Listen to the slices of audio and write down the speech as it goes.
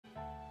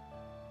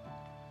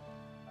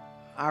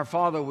Our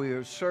Father, we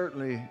are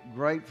certainly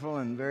grateful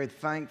and very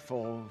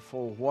thankful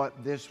for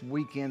what this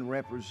weekend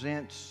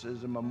represents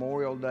as a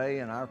Memorial Day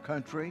in our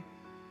country,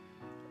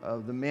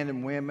 of the men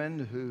and women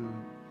who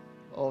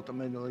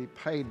ultimately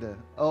paid the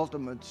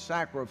ultimate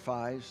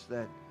sacrifice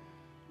that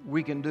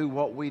we can do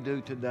what we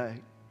do today.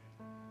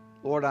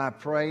 Lord, I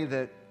pray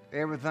that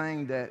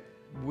everything that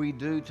we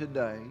do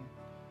today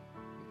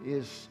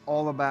is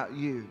all about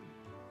you.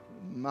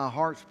 My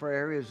heart's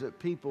prayer is that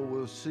people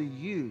will see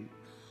you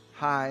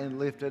high and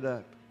lifted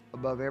up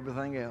above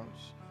everything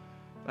else.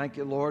 Thank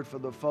you, Lord, for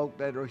the folk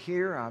that are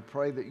here. I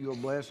pray that you'll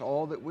bless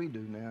all that we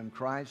do now. In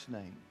Christ's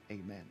name,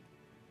 amen.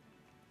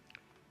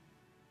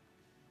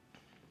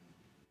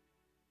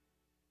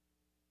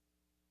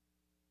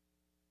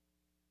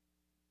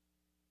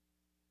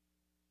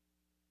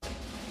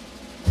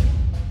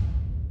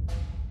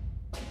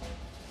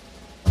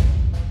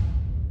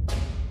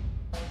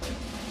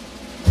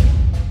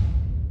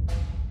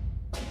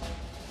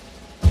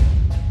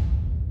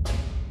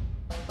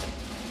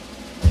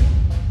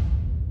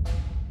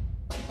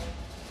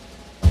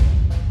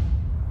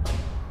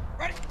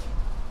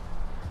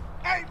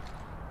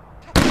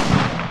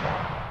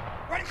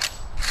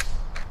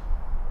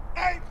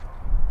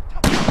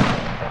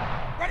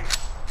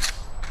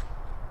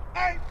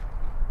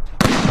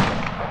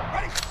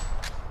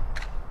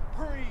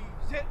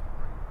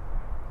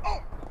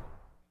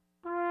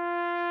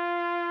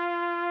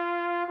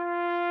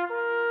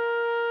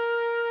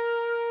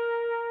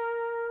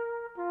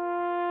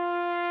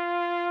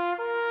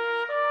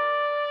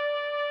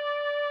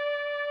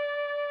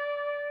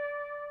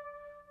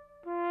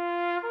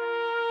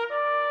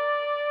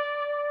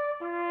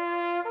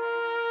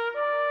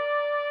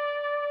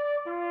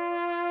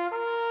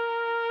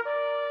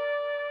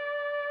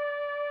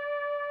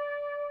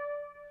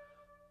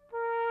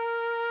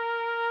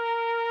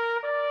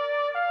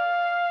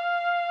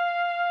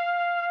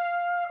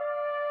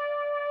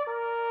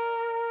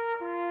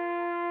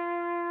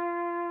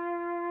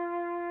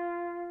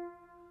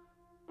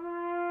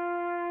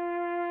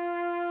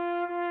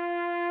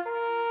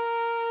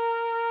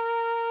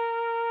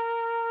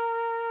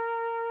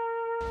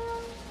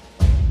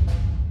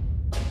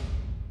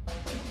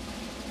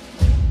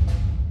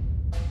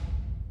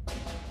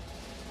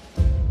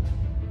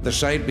 The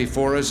sight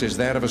before us is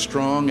that of a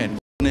strong and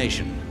good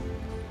nation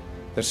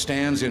that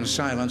stands in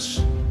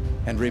silence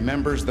and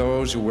remembers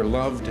those who were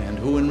loved and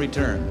who in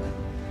return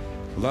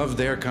loved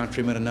their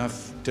countrymen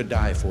enough to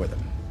die for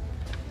them.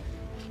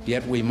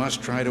 Yet we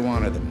must try to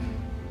honor them,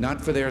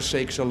 not for their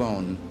sakes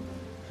alone,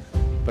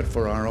 but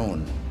for our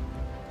own.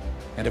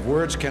 And if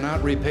words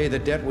cannot repay the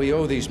debt we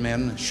owe these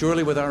men,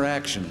 surely with our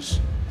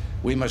actions,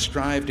 we must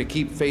strive to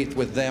keep faith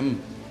with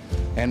them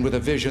and with a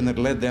vision that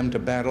led them to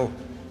battle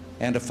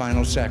and a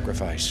final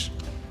sacrifice.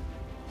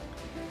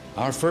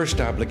 Our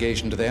first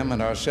obligation to them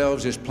and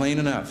ourselves is plain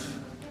enough.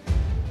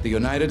 The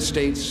United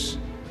States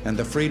and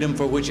the freedom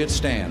for which it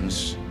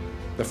stands,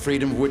 the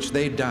freedom for which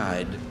they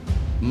died,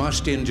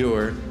 must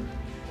endure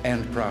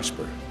and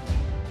prosper.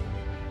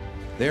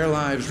 Their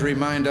lives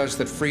remind us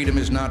that freedom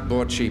is not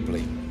bought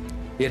cheaply.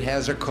 It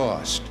has a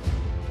cost.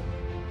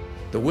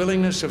 The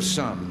willingness of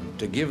some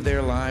to give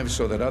their lives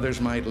so that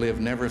others might live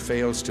never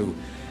fails to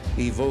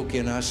evoke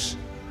in us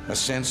a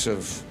sense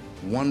of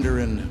wonder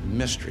and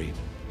mystery,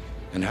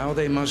 and how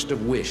they must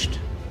have wished,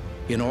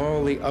 in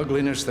all the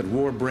ugliness that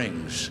war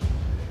brings,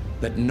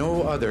 that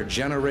no other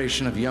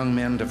generation of young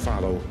men to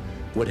follow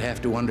would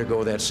have to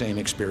undergo that same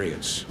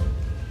experience.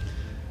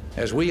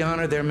 As we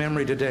honor their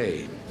memory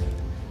today,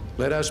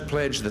 let us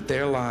pledge that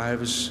their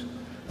lives,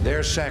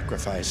 their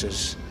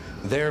sacrifices,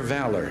 their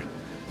valor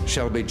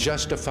shall be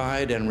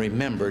justified and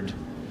remembered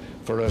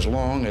for as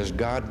long as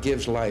God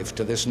gives life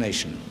to this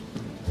nation.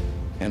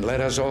 And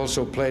let us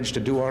also pledge to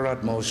do our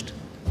utmost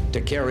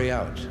to carry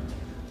out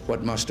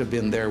what must have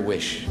been their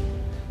wish,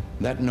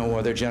 that no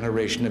other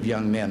generation of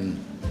young men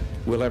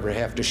will ever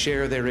have to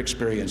share their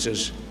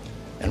experiences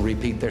and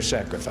repeat their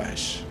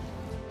sacrifice.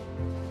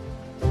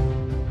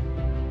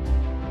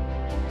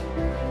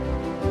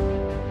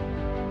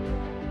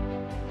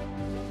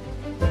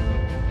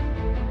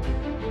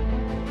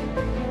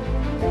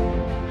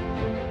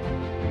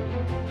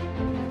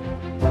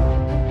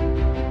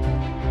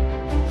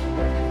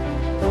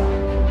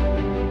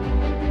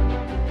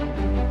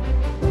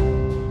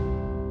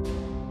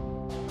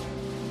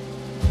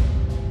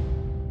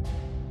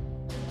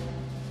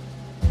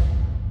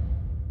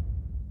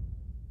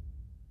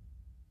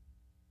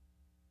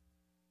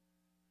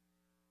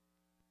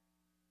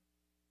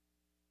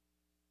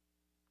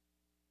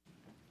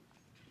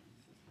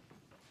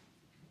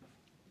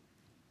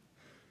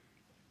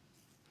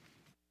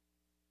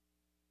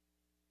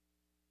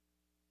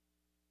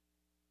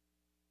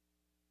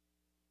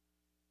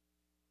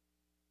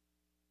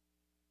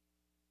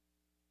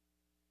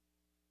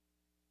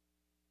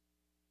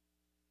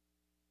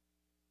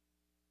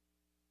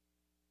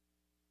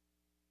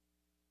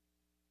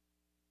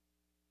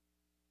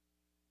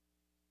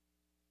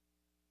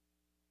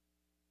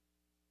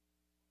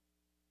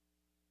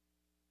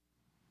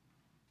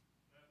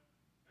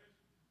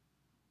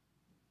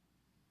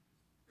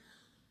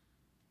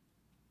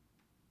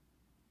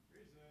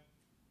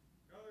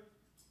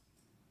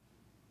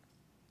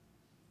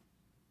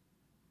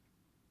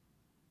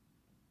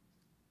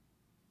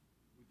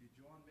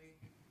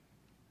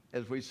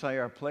 as we say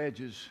our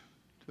pledges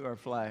to our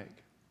flag,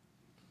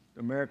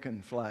 the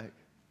American flag.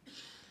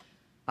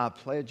 I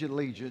pledge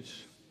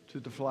allegiance to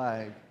the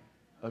flag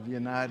of the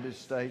United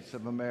States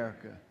of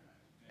America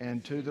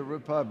and to the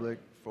republic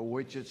for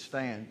which it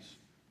stands,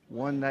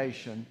 one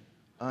nation,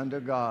 under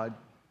God,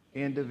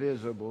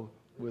 indivisible,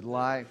 with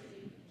life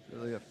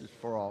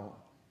for all.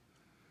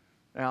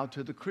 Now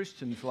to the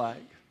Christian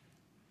flag.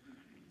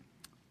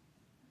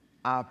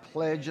 I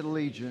pledge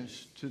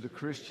allegiance to the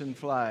Christian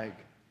flag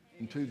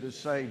and to the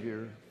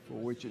Savior for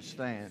which it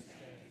stands,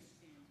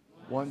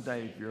 one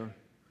Savior,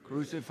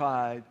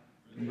 crucified,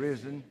 and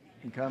risen,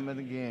 and coming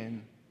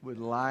again, with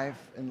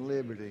life and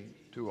liberty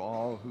to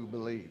all who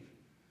believe.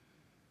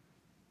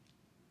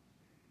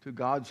 To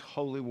God's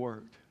holy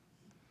word.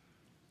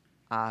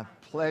 I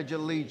pledge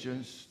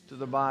allegiance to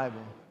the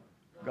Bible,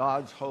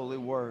 God's holy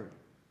word.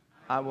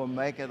 I will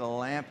make it a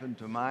lamp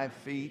unto my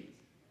feet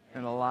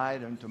and a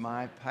light unto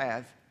my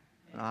path,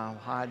 and I'll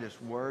hide its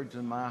words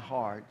in my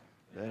heart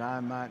that I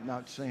might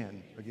not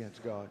sin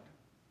against God.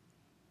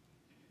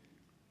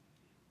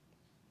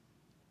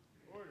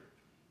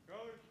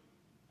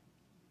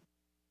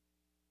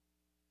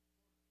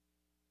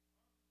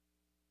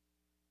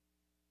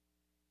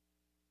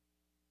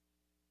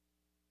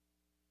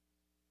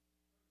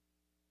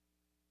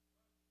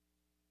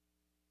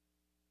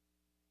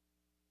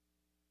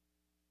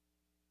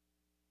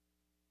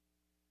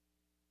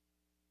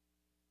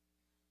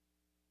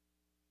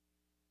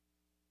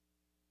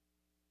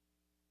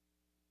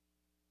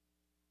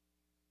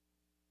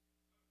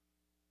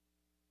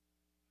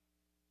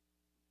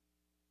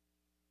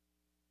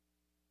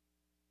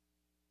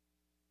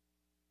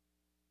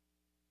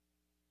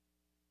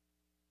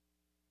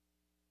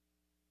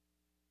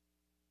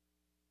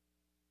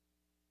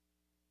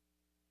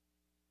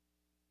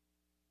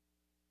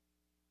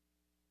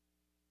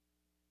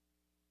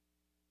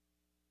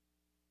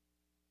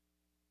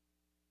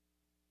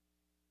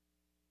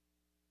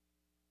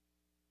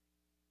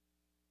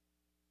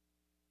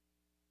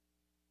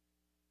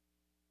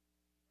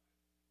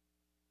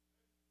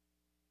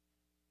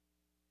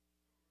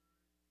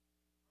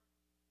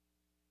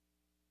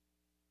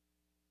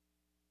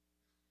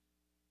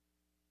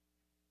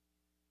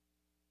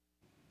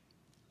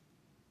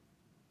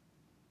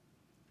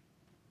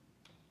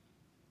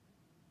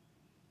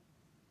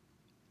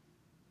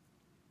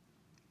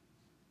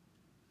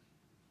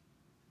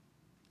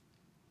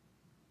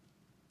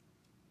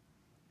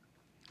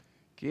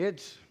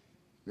 Kids,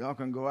 y'all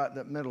can go out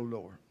that middle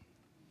door.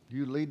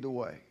 You lead the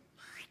way.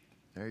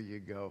 There you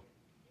go.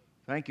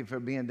 Thank you for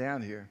being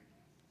down here.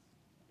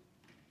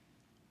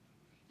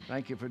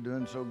 Thank you for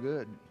doing so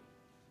good.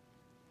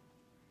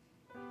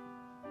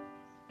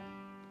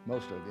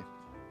 Most of you.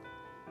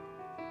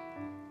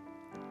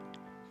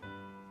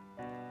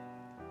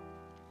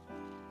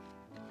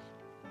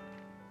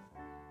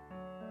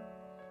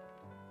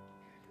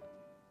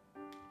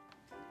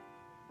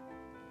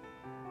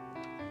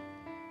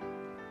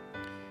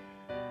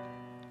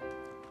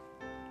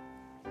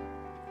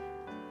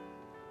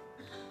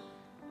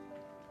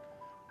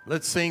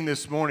 Let's sing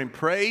this morning.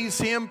 Praise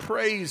Him,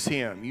 praise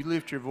Him. You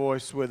lift your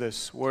voice with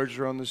us. Words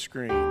are on the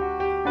screen.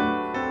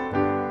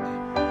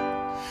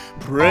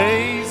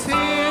 Praise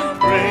Him,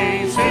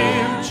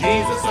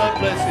 Jesus our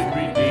blessed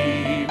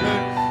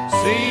Redeemer.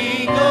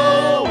 Sing,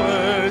 O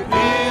earth,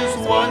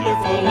 His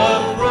wonderful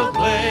love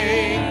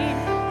proclaim.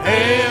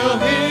 Hail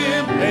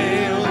Him,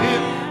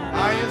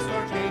 highest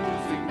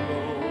archangels in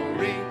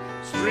glory.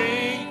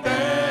 Strength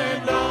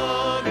and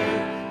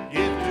honor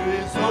give to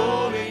His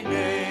holy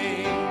name.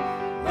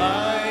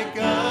 Like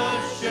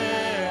a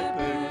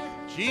shepherd,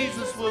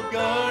 Jesus will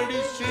guard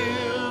His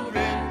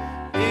children.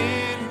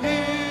 In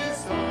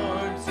His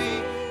arms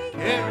He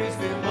carries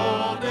them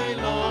all day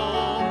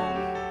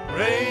long.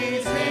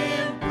 Praise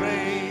Him,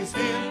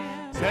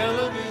 tell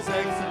of His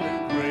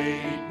excellent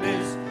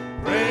greatness.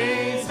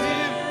 Praise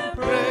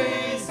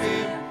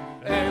Him,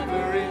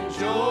 ever in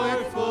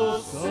joyful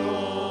soul.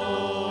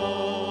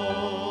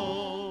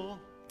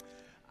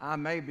 I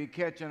may be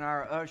catching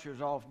our ushers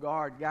off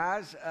guard.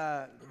 Guys,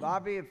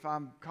 Bobby, if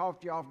I'm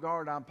caught you off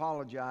guard, I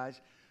apologize.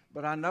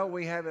 But I know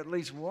we have at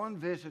least one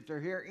visitor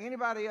here.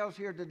 Anybody else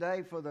here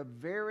today for the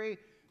very,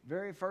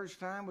 very first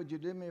time? Would you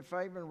do me a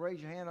favor and raise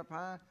your hand up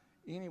high?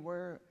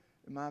 Anywhere?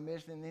 Am I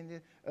missing anything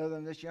other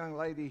than this young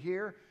lady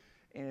here?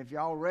 And if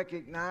y'all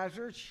recognize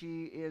her,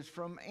 she is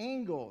from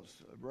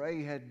Ingalls.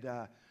 Ray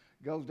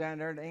goes down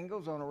there to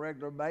Ingalls on a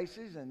regular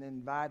basis and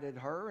invited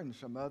her and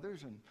some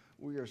others, and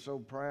we are so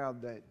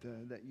proud that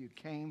you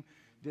came.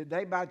 Did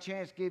they by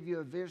chance give you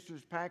a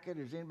visitor's packet?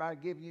 Has anybody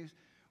given you?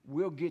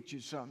 We'll get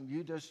you something.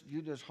 You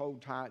just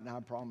hold tight, and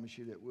I promise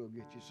you that we'll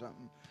get you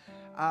something.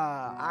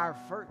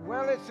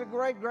 Well, it's a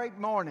great, great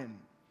morning.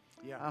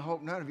 Yeah. I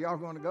hope none of y'all are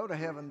going to go to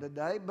heaven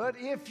today, but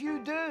if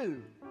you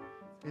do,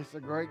 it's a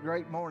great,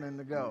 great morning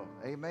to go.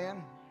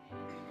 Amen?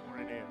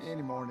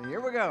 Any morning. Here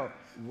we go.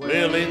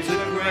 Well, it's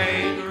a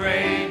great,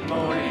 great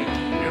morning,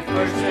 your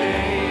first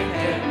day in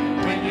heaven,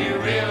 when you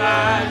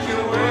realize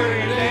your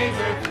worry days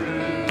are through.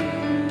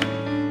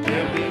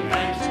 There'll be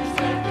nights you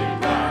slept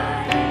and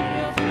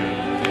cried,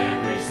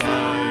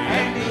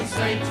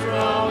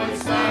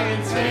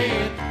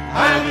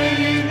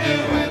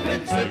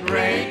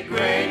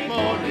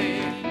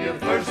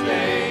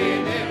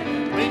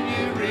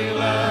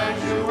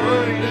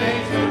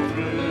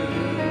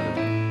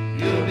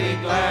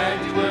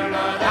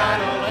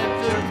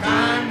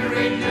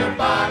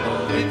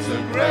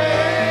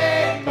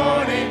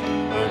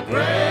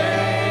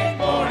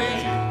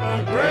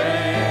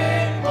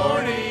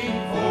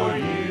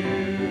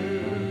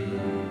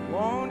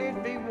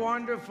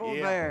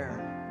 there.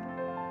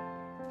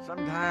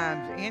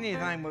 Sometimes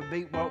anything would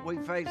beat what we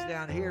face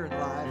down here in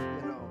life,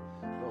 you know.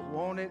 But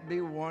won't it be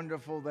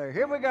wonderful there?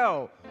 Here we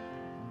go.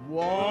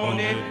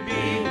 Won't it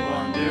be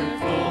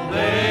wonderful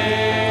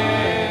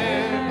there,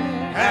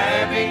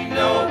 having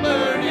no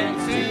burden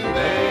to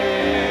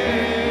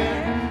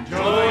bear,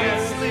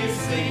 joyously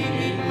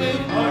singing with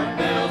heart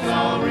bells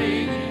all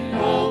ringing.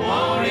 Oh,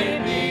 won't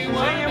it be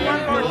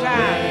wonderful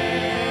there?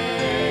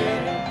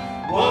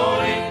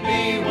 Won't it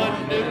be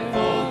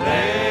wonderful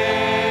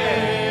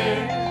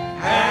there,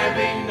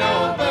 having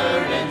no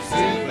burdens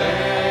to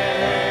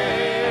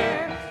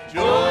bear,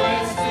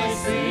 joyously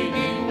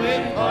singing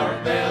with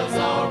heart bells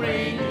all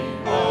ringing.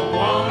 Oh,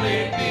 won't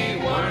it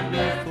be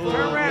wonderful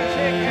Turn around,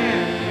 shake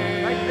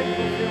hands. Make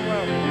people feel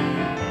welcome.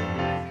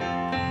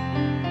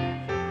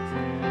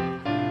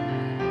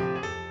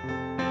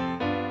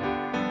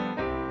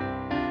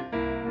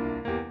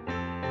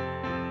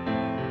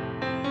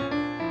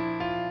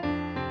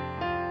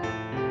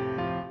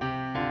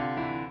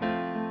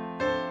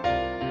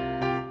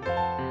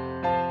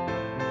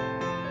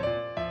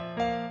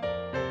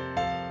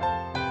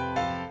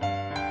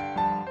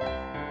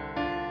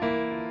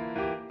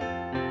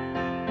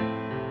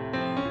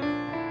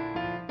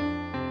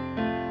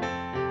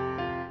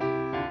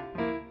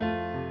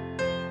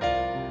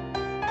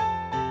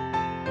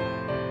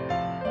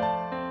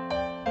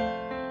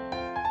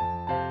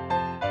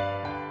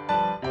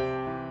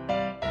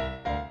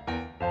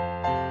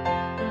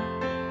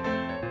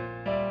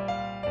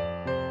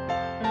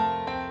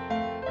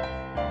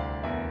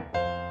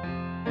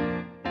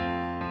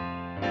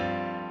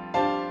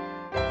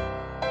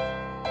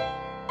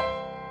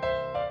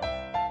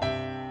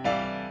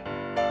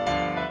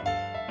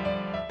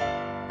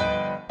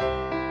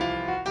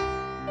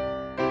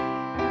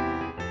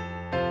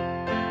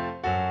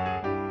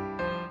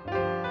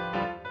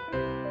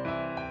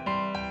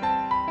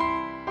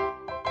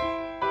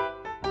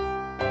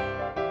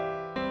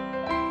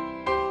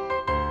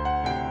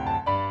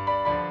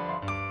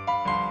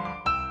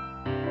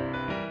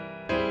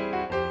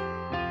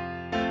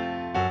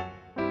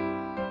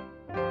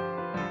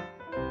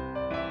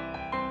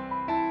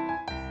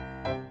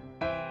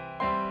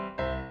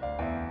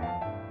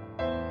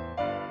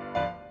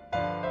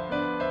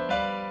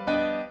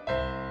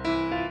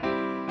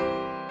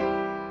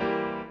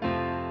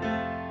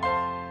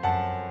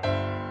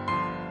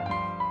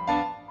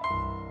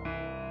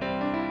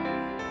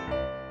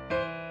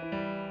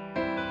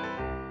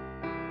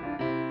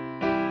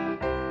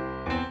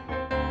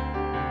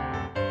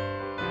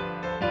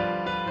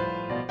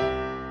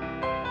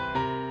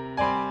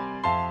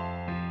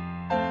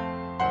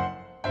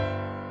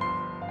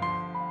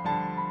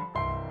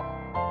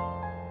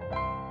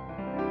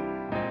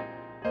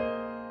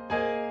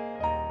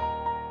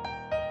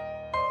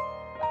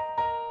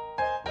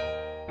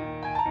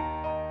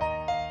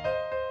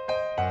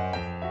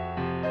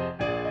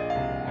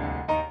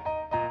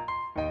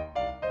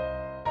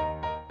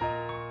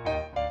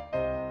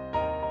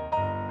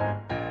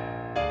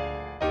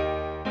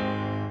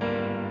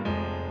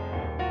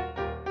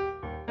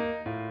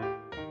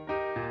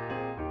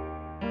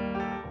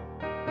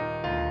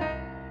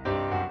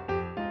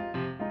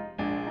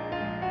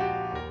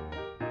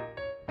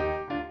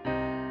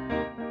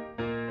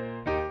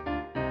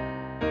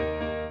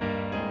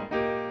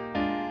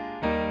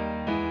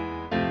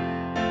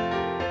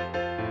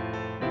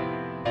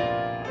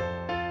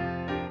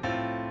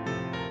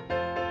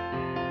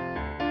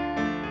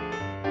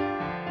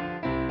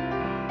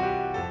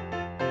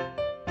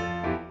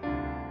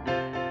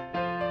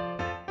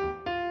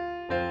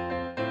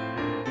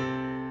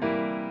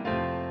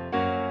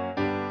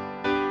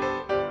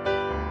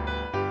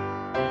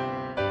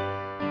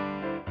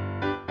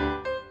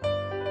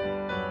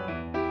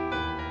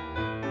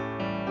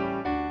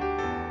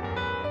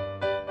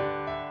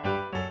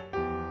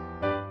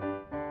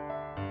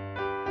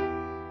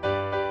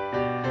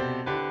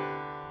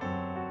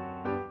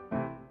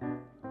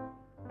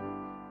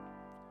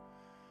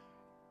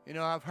 You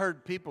know, I've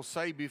heard people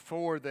say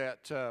before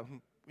that,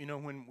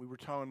 when we were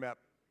talking about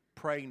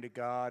praying to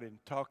God and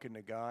talking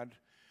to God,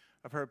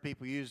 I've heard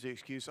people use the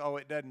excuse, oh,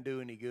 it doesn't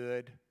do any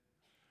good.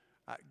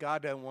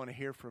 God doesn't want to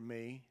hear from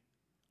me.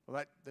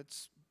 Well,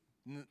 that's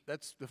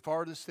the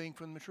farthest thing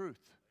from the truth.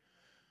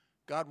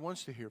 God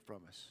wants to hear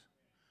from us.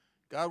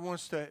 God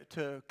wants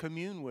to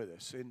commune with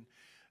us. And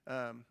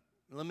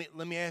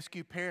let me ask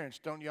you parents,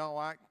 don't y'all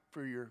like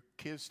for your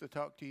kids to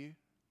talk to you?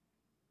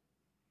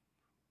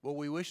 Well,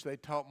 we wish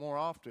they'd talk more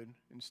often.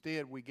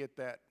 Instead, we get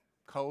that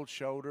cold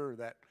shoulder,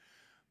 that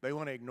they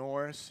want to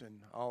ignore us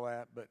and all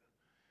that. But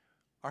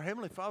our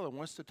Heavenly Father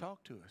wants to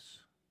talk to us.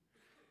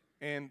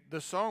 And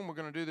the song we're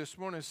going to do this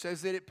morning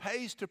says that it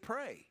pays to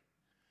pray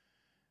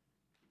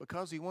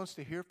because He wants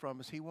to hear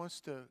from us. He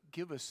wants to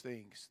give us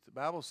things. The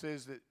Bible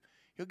says that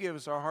He'll give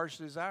us our heart's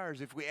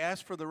desires if we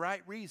ask for the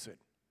right reason.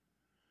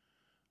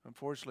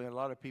 Unfortunately, a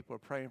lot of people are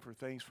praying for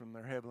things from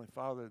their Heavenly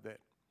Father that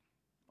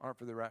aren't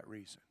for the right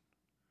reason.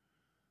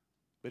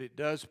 But it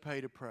does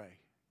pay to pray.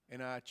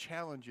 And I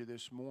challenge you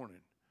this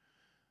morning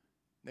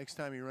Next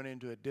time you run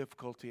into a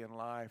difficulty in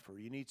life or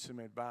you need some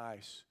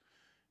advice,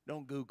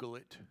 don't Google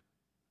it.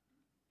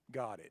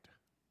 God it.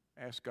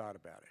 Ask God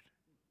about it.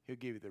 He'll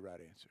give you the right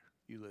answer.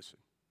 You listen.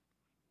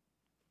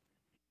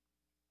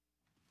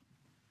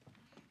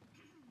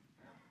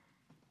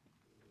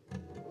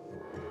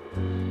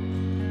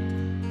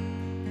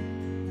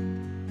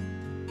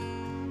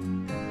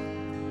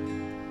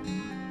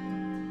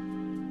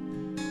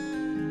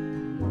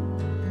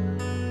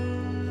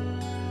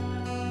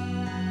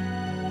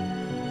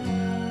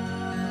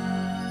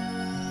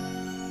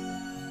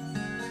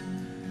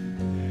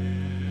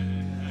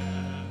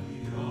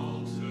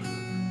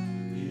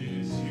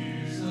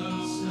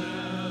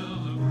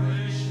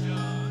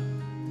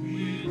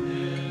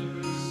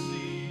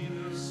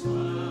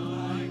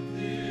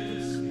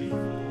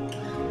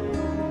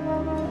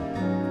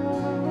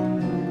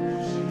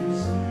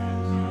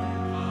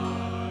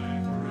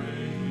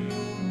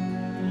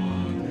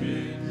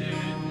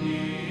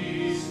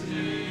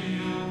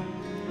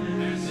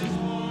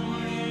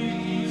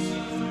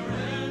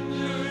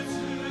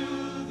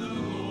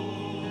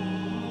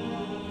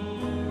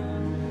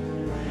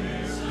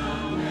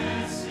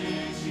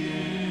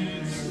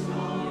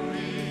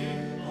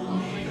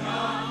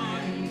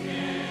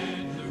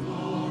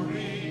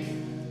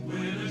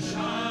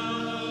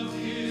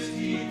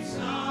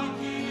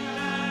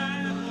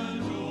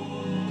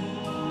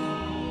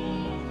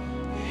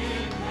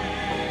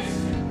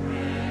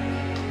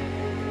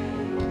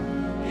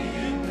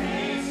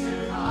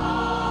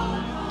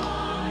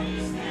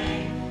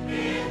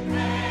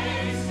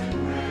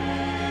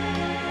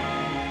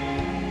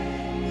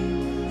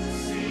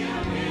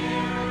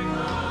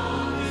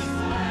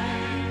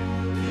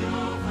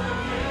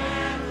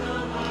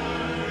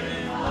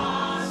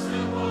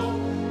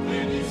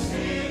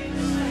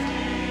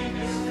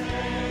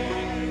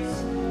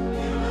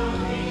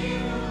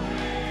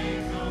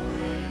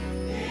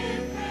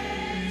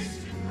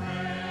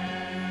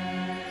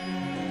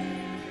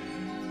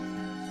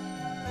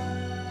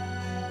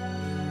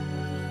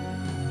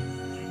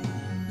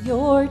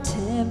 You're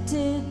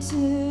tempted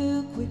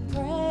to quit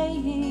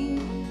praying.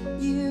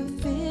 You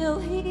feel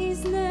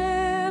he's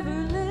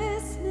never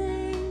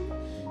listening.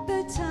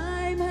 The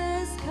time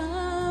has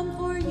come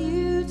for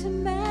you to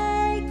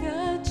make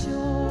a choice.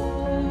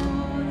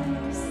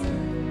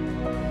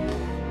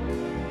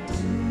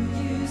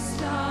 Do you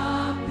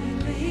stop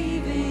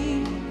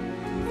believing?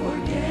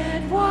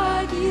 Forget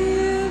what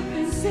you've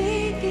been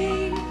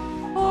seeking?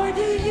 Or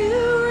do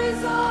you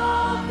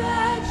resolve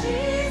that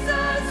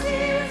Jesus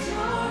hears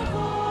your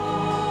voice?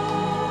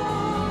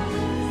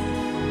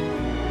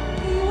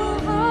 He will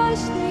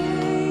hush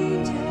the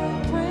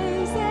angel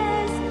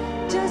praises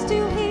just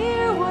to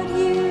hear what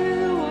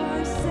you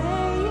are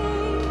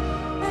saying.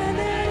 And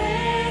at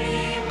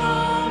any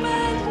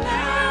moment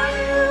now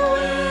you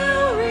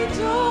will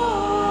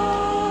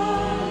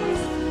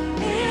rejoice.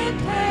 It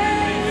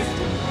pays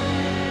to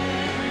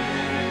pray.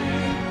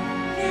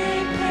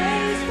 It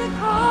pays to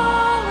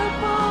call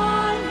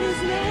upon His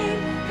name.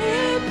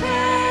 It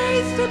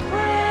pays to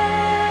pray.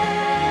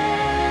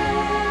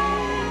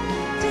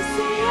 To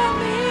see a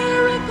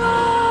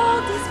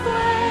miracle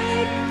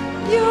displayed,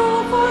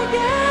 you'll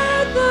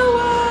forget the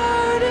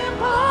word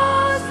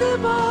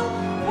impossible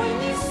when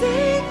you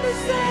seek the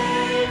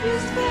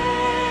Savior's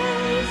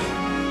face.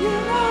 You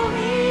know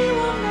He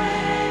will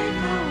make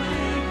a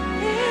way.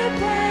 It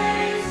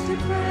pays to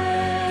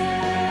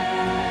pray.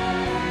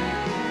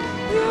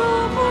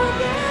 You'll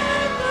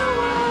forget the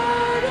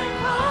word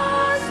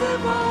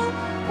impossible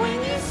when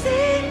you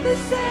seek the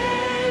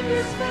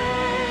Savior's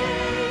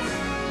face.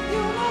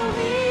 You know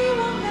He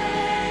will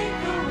make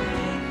a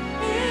way.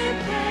 It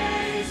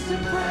pays to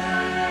pray.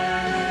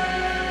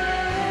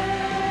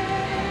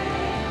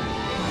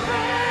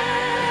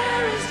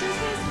 Prayer is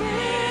just as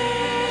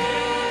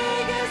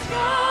big as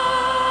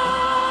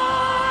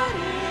God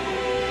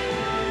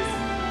is.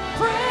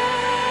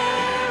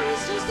 Prayer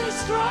is just as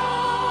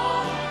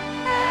strong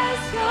as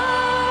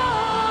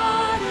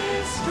God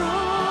is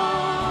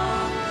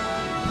strong.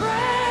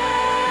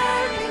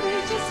 Prayer can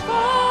reach as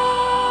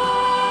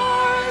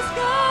far as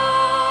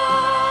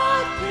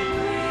God can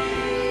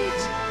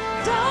reach.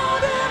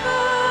 Don't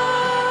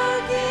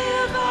ever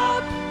give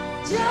up.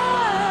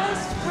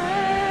 Just pray.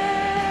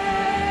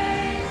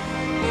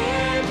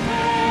 It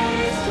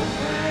pays to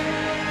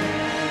pray.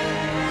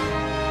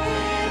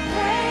 It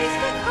pays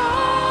to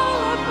call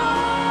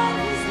upon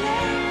His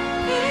name.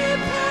 It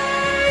pays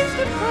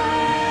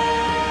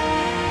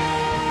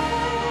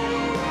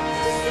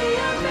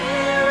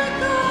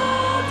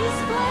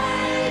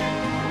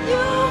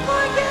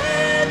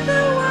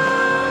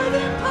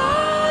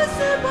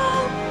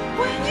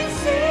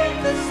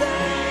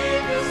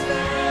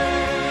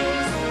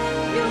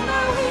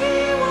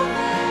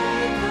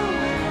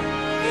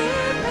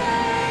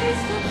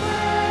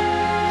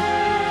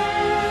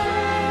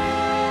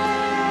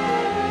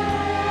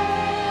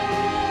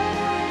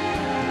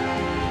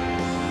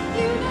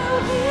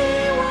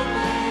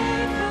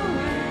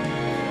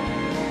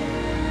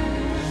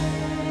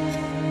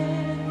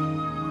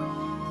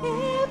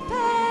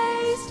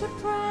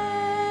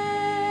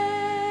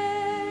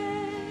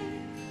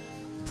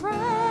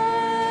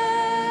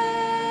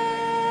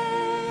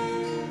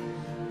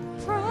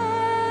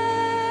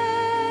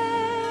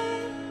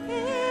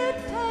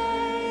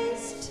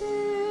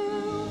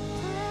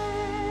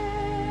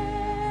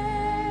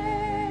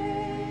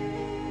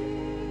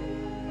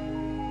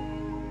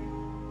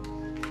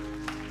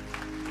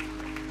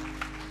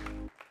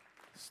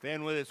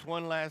Stand with us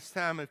one last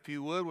time, if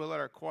you would. We'll let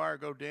our choir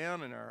go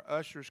down and our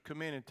ushers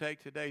come in and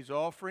take today's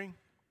offering.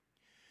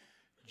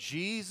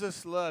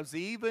 Jesus loves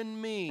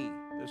even me,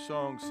 the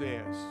song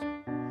says.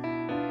 I'm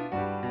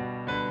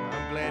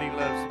glad he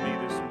loves me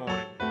this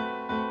morning.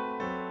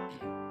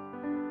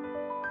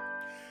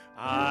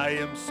 I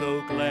am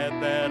so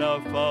glad that our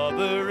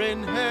Father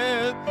in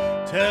heaven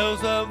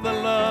tells of the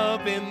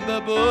love in the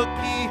book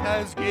he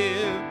has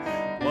given.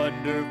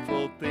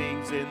 Wonderful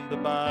things in the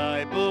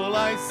Bible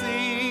I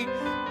see.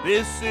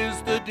 This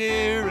is the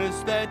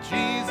dearest that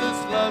Jesus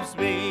loves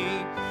me.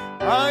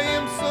 I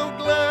am so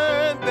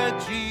glad that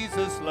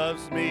Jesus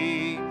loves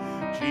me.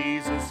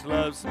 Jesus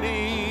loves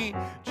me.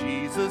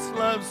 Jesus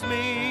loves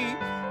me.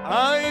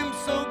 I am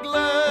so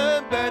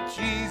glad that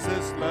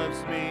Jesus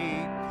loves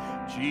me.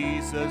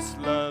 Jesus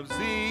loves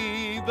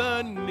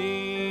even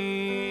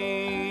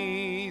me.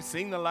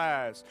 Sing the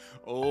last.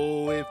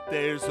 Oh, if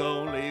there's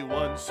only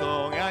one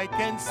song I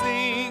can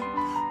sing,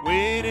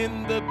 when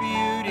in the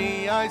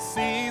beauty I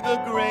see the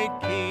great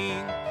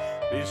King,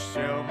 this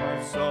shall my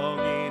song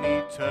in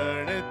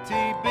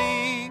eternity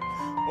be.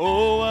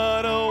 Oh,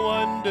 what a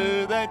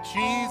wonder that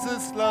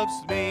Jesus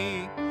loves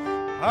me.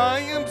 I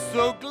am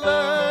so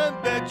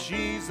glad that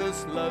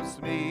Jesus loves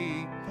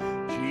me.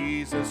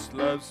 Jesus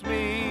loves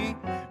me.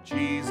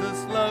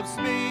 Jesus loves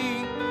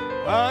me.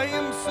 I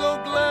am so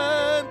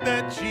glad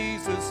that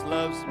Jesus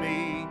loves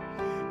me.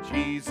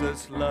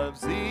 Jesus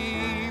loves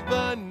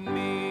even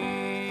me.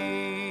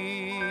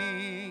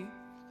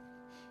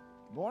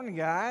 Morning,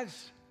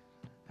 guys.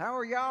 How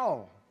are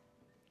y'all?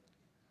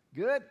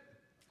 Good?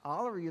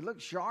 Oliver, you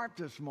look sharp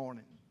this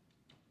morning.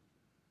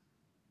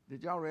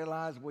 Did y'all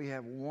realize we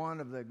have one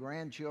of the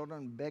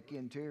grandchildren, Becky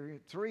and Terry?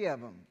 3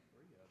 of them.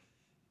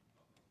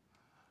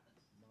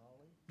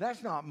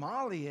 That's not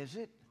Molly, is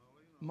it?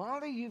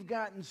 Molly, you've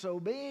gotten so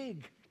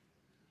big.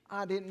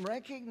 I didn't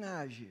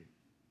recognize you.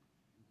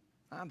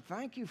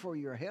 Thank you for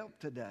your help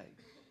today.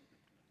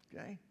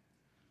 Okay?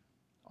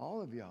 All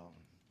of y'all.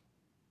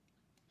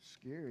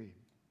 Scary.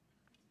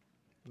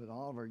 But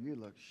Oliver, you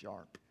look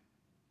sharp.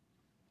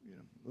 You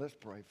know, let's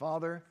pray.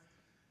 Father,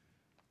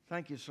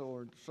 thank you,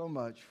 Lord, so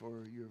much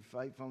for your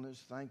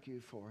faithfulness. Thank you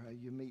for how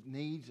you meet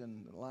needs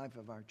in the life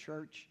of our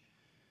church.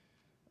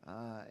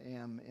 I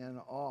am in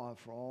awe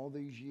for all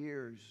these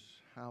years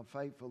how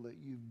faithful that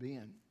you've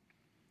been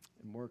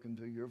in working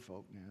through your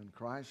folk now. In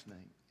Christ's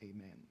name,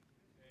 amen.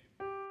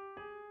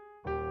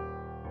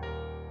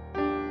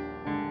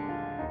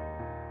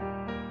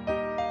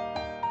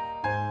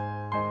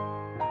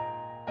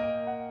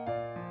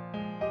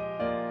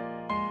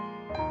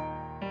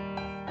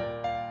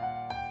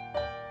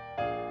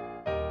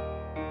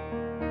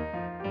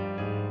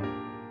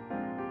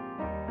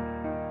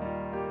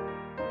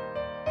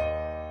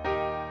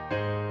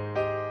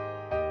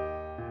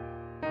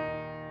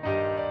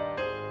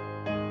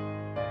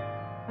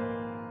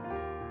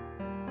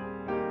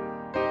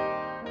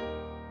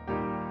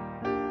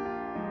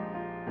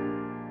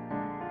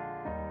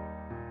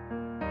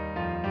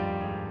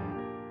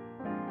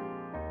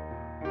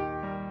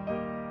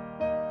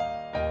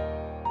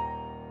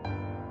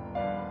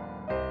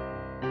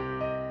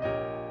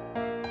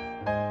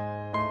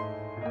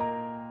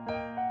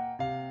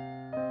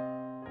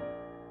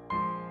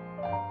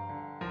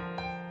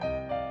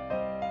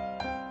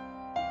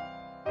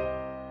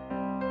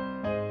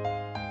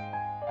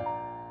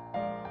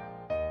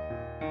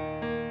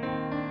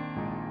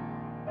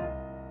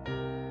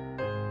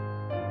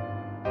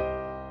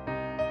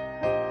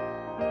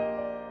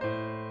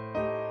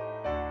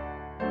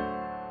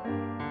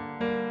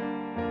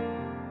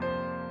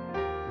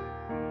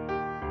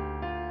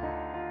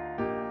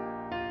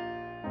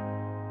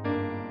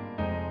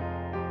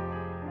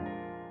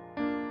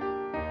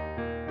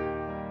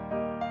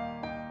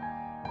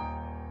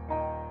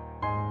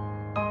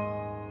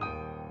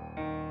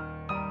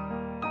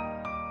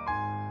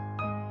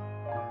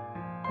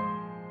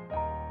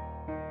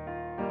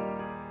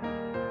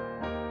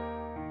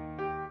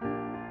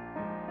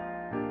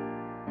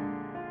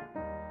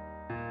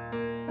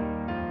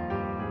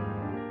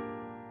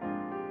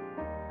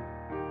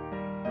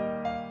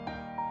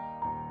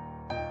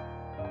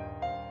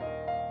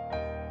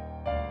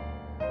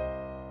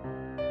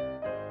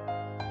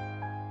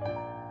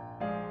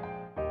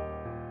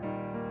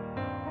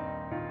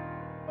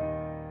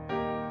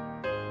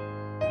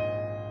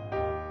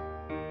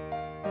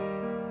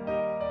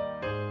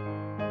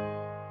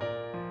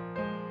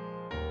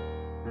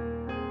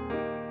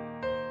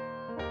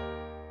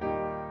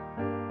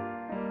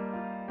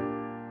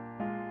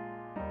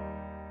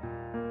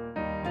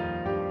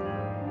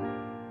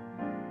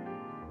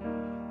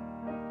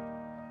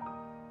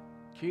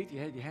 Keith, you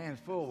had your hands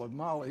full with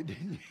Molly,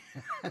 didn't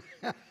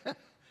you?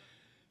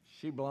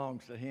 She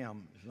belongs to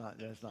him.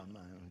 That's not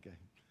mine. Okay.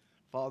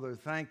 Father,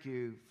 thank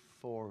you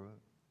for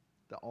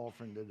the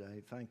offering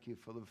today. Thank you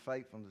for the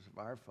faithfulness of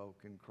our folk.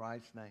 In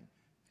Christ's name,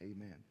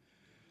 amen.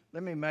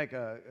 Let me make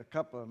a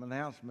couple of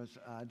announcements.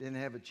 I didn't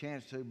have a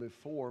chance to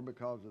before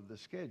because of the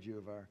schedule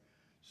of our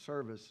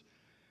service.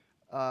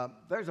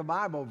 There's a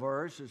Bible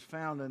verse that's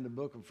found in the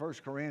book of 1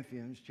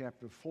 Corinthians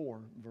chapter 4,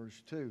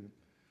 verse 2.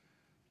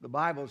 The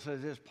Bible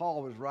says this,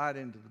 Paul was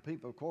writing to the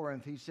people of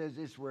Corinth. He says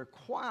it's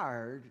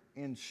required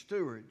in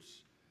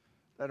stewards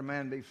that a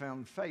man be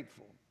found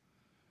faithful.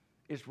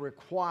 It's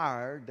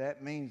required.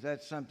 That means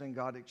that's something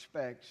God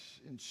expects.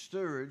 In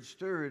steward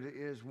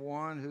is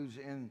one who's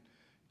in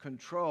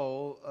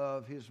control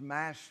of his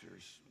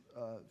master's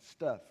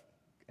stuff.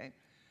 Okay?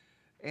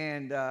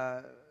 And,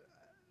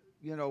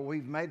 you know,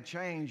 we've made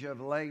change of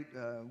late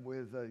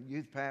with a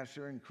youth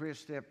pastor, and Chris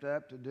stepped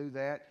up to do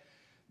that.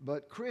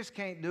 But Chris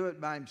can't do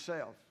it by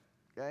himself,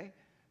 okay?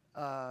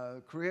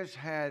 Chris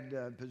had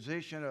a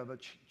position of a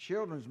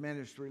children's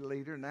ministry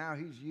leader. Now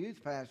he's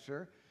youth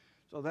pastor,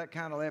 so that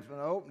kind of left an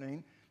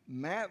opening.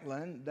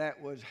 Madeline, that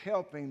was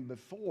helping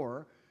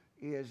before,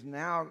 is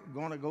now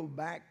going to go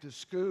back to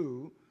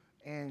school,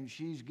 and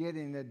she's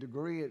getting a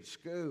degree at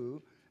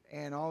school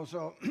and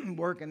also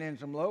working in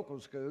some local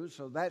schools.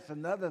 So that's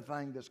another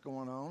thing that's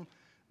going on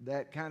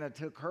that kind of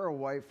took her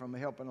away from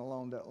helping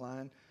along that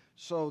line.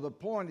 So the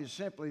point is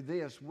simply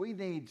this: we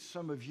need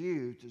some of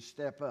you to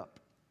step up.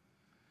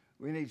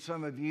 We need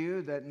some of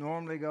you that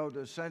normally go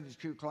to Sunday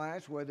school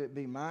class, whether it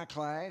be my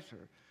class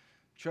or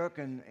Chuck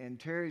and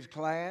Terry's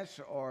class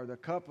or the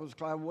couples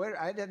class,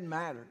 it doesn't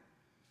matter.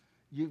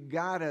 You've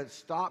got to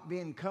stop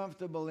being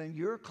comfortable in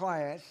your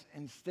class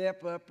and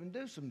step up and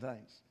do some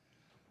things.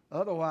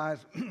 Otherwise,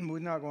 we're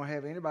not going to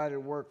have anybody to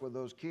work with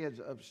those kids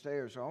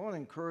upstairs. So I want to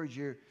encourage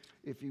you,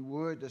 if you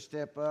would, to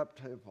step up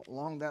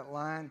along that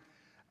line.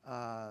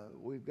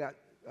 We've got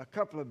a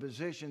couple of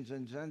positions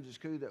in Sunday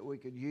school that we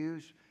could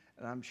use,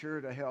 and I'm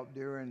sure to help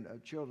during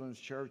children's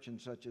church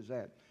and such as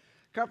that.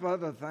 A couple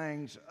other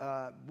things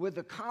with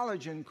the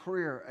college and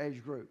career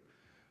age group.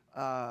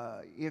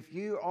 If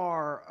you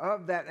are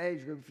of that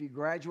age group, if you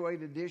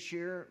graduated this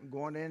year,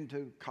 going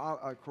into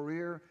a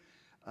career,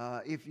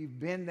 if you've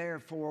been there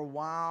for a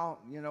while,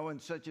 you know, and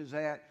such as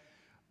that,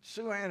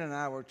 Sue Ann and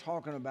I were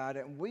talking about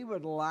it, and we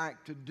would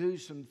like to do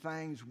some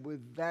things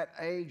with that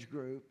age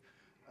group.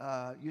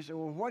 You say,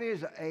 well, what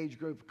is the age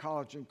group of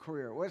college and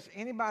career? Well, it's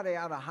anybody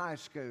out of high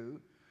school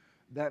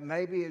that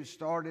maybe has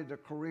started a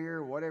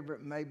career, whatever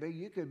it may be.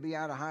 You could be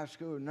out of high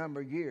school a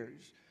number of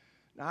years.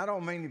 Now, I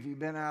don't mean if you've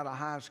been out of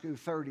high school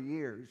 30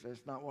 years.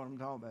 That's not what I'm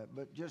talking about.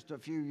 But just a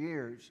few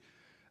years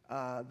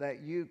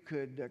that you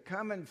could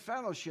come and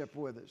fellowship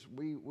with us.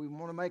 We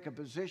want to make a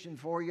position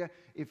for you.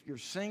 If you're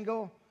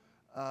single,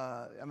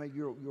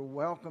 you're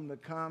welcome to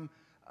come.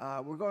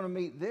 We're going to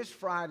meet this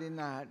Friday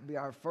night, be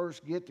our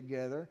first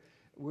get-together.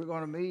 We're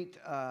going to meet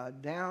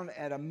down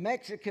at a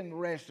Mexican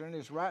restaurant.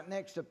 It's right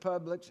next to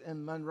Publix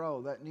in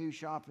Monroe, that new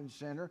shopping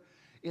center.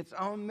 It's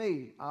on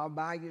me. I'll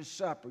buy you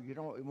supper. It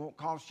won't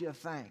cost you a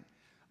thing.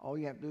 All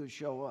you have to do is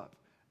show up.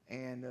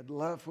 And I'd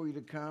love for you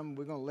to come.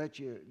 We're going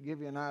to give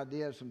you an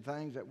idea of some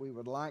things that we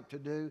would like to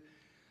do.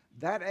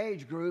 That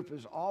age group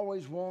is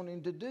always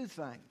wanting to do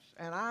things,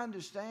 and I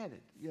understand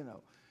it, you know.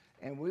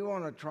 And we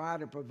want to try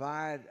to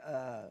provide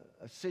a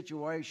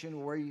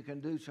situation where you can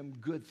do some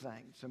good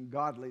things, some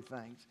godly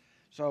things.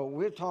 So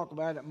we'll talk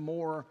about it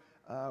more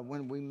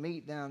when we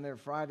meet down there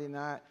Friday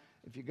night.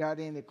 If you got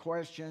any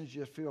questions,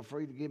 just feel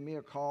free to give me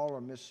a call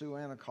or Miss Sue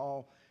Ann a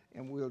call,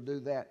 and we'll do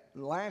that.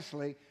 And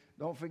lastly,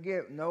 don't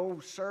forget,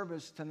 no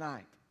service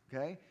tonight,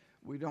 okay?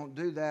 We don't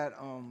do that.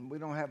 We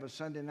don't have a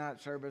Sunday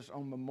night service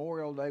on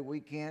Memorial Day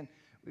weekend.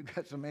 We've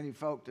got so many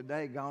folk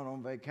today gone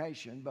on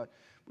vacation, but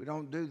we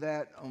don't do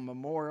that on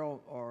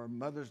Memorial or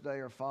Mother's Day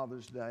or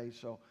Father's Day,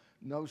 so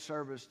no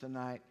service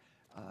tonight.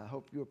 I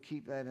hope you'll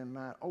keep that in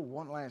mind. Oh,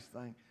 one last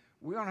thing.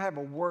 We're going to have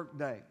a work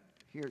day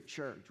here at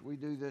church. We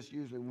do this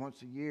usually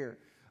once a year.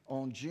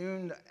 On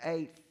June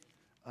 8th,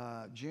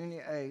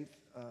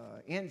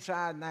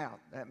 inside and out.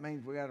 That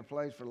means we got a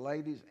place for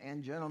ladies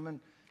and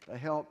gentlemen to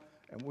help,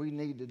 and we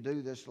need to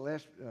do this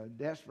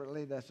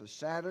desperately. That's a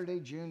Saturday,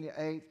 June the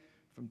 8th,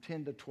 from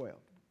 10 to 12.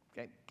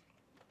 Okay.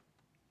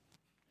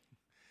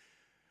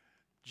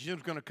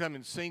 Jim's going to come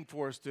and sing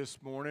for us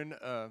this morning.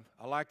 I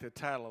like the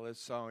title of this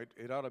song.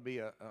 It ought to be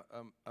a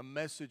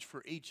message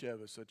for each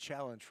of us, a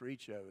challenge for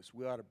each of us.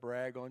 We ought to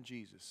brag on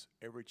Jesus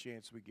every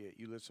chance we get.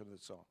 You listen to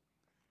the song.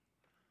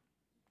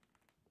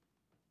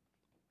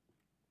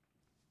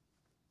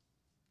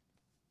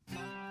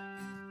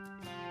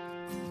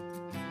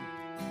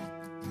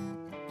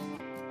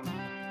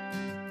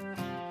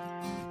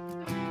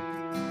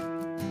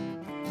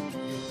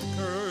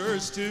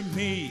 To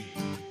me,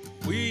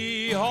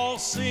 we all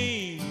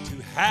seem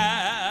to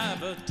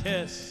have a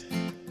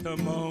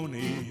testimony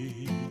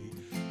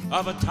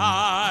of a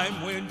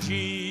time when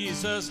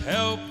Jesus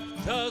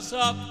helped us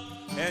up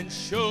and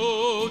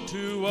showed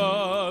to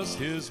us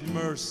his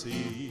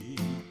mercy.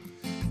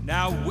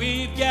 Now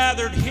we've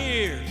gathered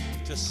here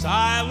to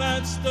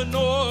silence the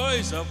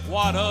noise of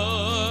what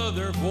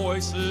other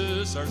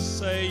voices are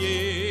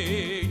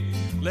saying.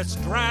 Let's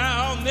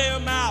drown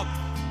them out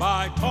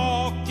by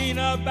talking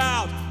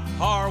about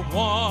our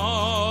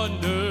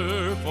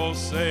wonderful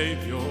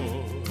Savior,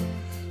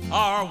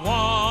 our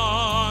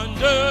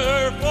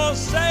wonderful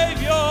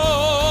Savior.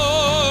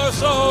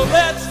 So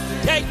let's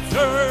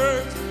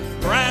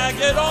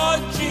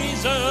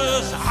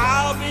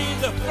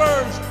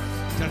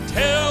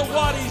tell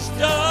what he's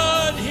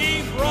done.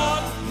 He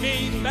brought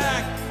me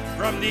back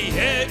from the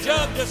edge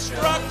of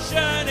destruction,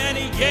 and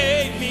he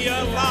gave me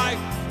a life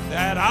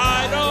that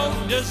I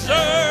don't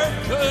deserve.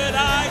 Could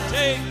I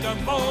take a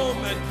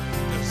moment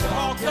to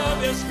talk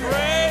of his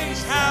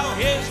grace, how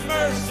his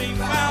mercy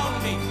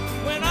found me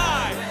when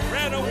I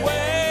ran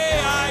away?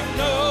 I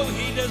know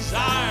he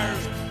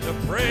desires the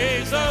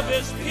praise of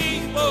his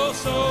people,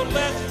 so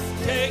let's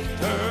take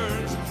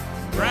turns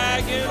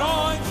bragging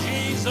on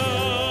Jesus.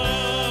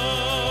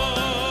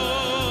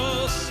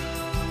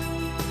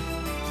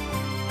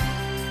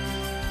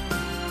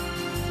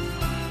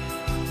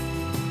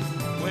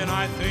 When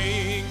I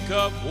think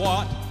of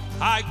what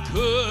I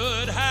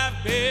could have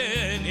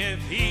been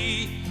if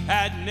he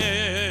had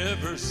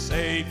never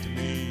saved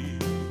me,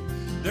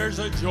 there's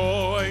a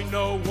joy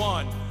no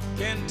one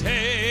can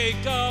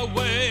take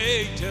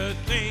away to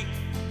think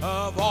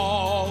of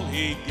all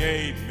he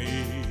gave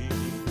me.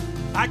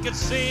 I could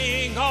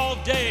sing all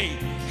day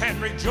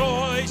and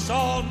rejoice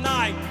all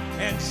night,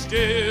 and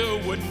still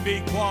wouldn't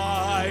be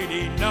quite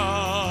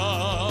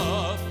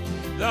enough.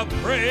 The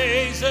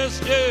praises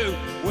due,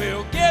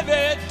 we'll give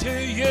it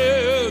to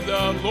you,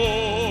 the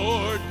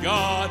Lord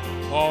God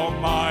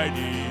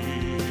Almighty.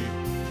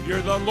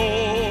 You're the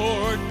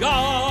Lord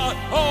God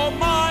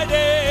Almighty.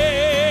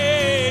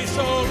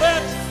 So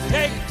let's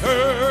take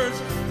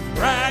turns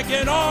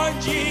bragging on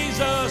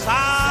Jesus.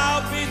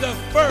 I'll be the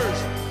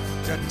first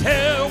to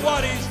tell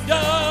what he's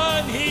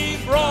done. He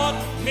brought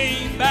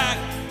me back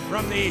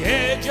from the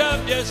edge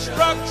of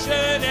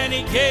destruction, and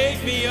he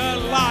gave me a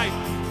life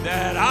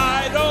that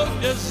I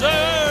don't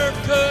deserve.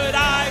 Could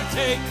I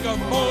take a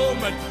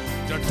moment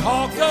to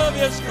talk of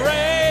his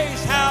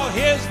grace, how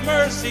his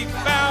mercy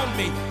found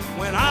me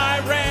when I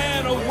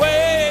ran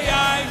away?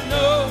 I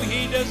know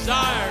he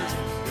desires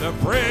the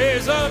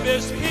praise of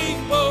his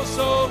people,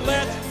 so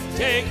let's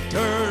take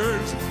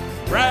turns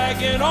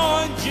bragging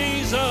on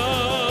Jesus.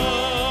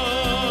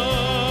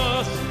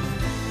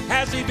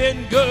 Has he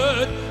been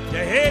good to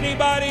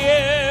anybody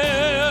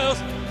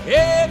else?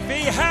 If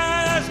he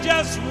has,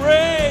 just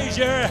raise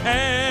your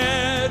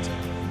hands.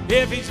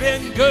 If he's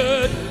been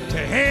good to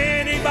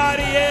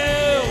anybody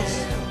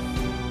else,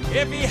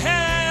 if he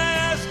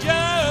has,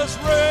 just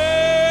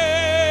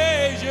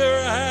raise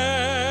your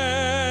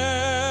hands.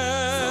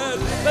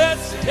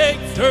 Let's take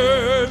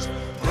turns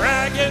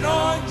bragging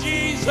on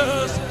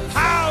Jesus.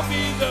 I'll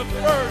be the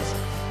first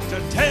to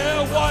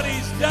tell what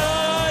he's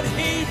done.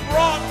 He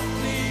brought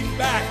me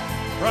back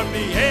from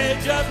the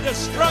edge of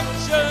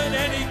destruction,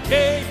 and he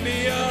gave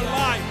me a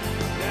life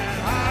that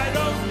I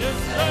don't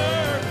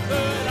deserve.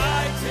 Could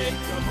I take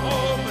a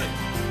moment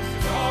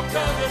to talk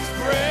of his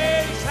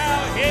grace, how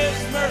his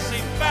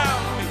mercy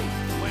found me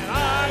when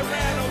I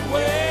ran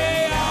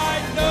away? I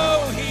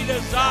know he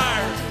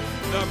desires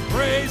the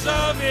praise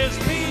of his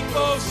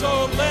people,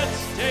 so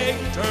let's take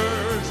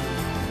turns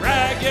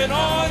bragging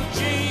on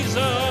Jesus.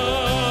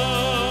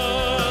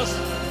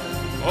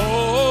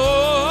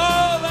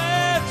 Oh,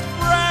 let's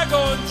brag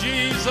on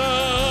Jesus.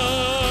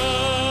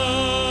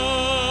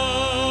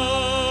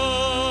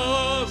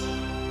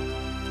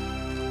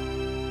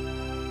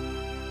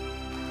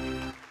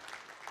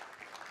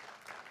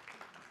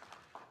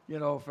 You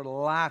know, for the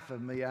life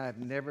of me, I have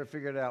never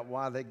figured out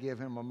why they give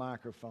him a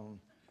microphone.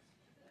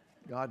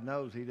 God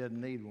knows he doesn't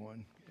need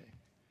one.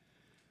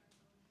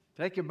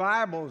 Take your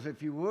Bibles,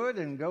 if you would,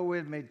 and go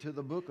with me to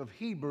the book of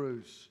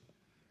Hebrews.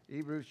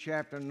 Hebrews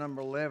chapter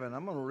number 11.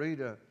 I'm going to read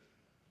a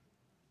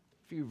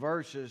few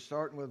verses,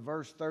 starting with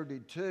verse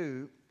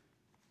 32.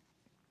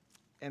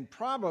 And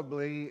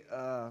probably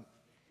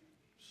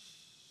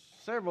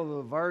several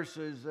of the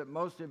verses that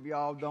most of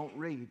y'all don't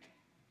read.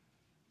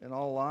 In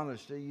all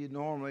honesty, you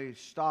normally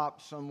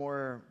stop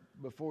somewhere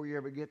before you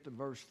ever get to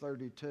verse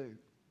 32.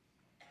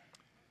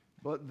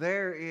 But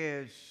there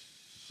is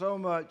so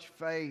much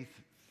faith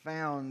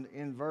found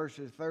in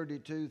verses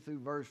 32 through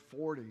verse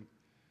 40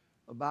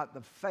 about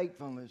the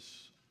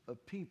faithfulness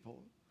of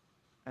people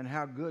and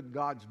how good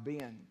God's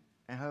been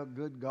and how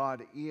good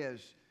God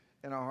is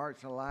in our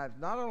hearts and lives,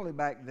 not only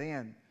back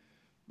then,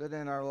 but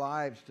in our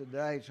lives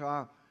today.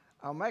 So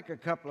I'll make a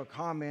couple of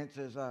comments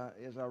as I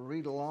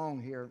read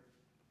along here,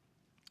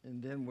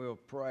 and then we'll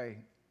pray.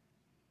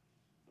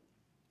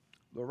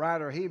 The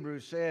writer of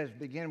Hebrews says,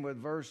 begin with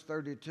verse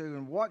 32,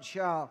 "And what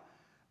shall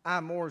I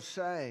more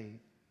say?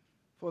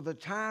 For the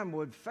time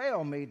would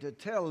fail me to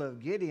tell of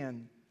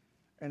Gideon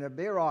and of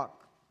Barak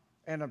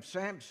and of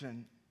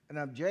Samson and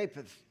of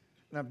Japheth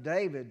and of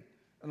David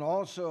and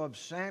also of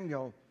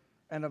Samuel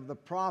and of the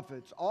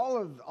prophets." All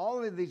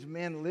of these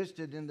men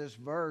listed in this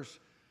verse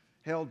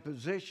held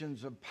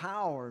positions of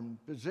power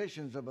and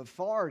positions of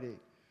authority,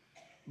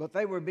 but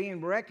they were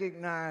being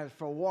recognized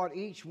for what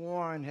each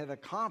one had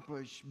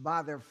accomplished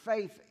by their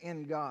faith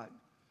in God.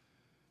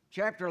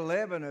 Chapter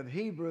 11 of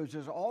Hebrews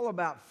is all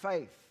about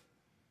faith.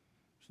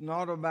 It's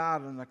not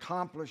about an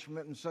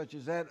accomplishment and such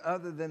as that,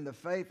 other than the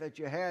faith that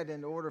you had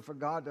in order for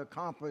God to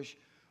accomplish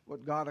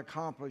what God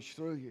accomplished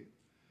through you.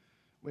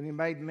 When he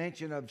made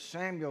mention of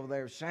Samuel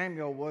there,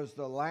 Samuel was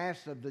the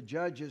last of the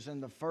judges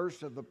and the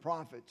first of the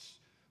prophets.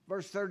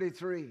 Verse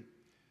 33.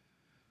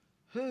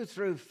 Who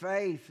through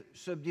faith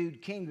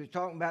subdued kingdoms?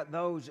 Talking about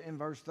those in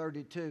verse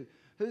 32.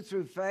 Who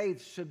through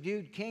faith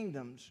subdued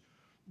kingdoms,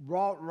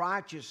 wrought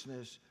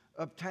righteousness,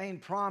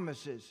 obtained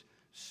promises,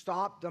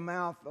 stopped the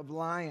mouth of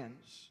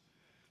lions.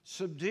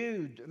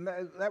 Subdued,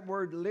 that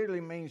word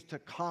literally means to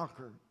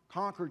conquer,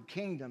 conquered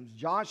kingdoms.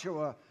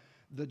 Joshua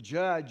the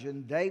judge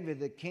and David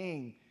the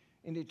king.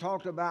 And he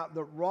talked about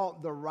the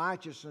wrought the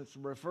righteousness,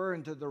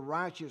 referring to the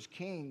righteous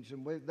kings.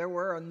 And there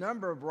were a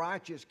number of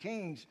righteous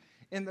kings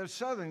in the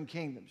southern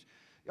kingdoms.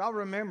 Y'all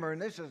remember,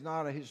 and this is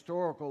not a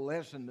historical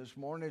lesson this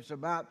morning, it's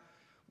about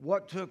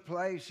what took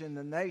place in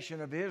the nation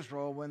of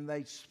Israel when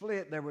they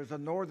split. There was a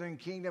northern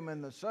kingdom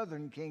and the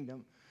southern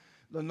kingdom.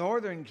 The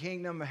northern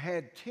kingdom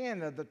had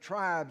 10 of the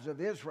tribes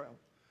of Israel.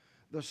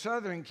 The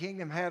southern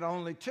kingdom had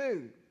only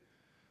 2.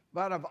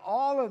 But of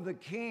all of the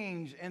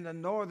kings in the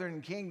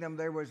northern kingdom,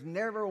 there was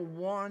never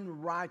one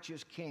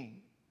righteous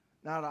king.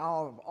 Not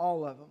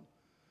all of them.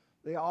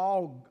 They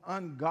all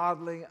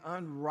ungodly,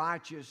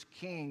 unrighteous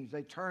kings.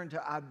 They turned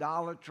to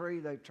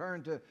idolatry. They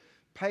turned to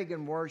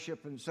pagan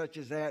worship and such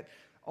as that.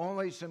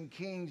 Only some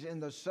kings in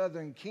the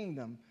southern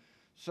kingdom,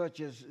 such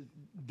as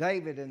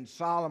David and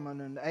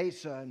Solomon and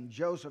Asa and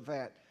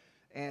Josaphat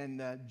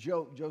and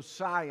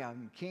Josiah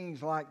and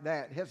kings like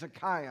that.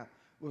 Hezekiah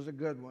was a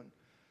good one.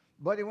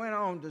 But he went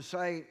on to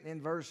say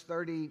in verse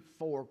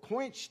 34,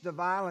 quench the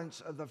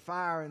violence of the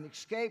fire and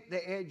escape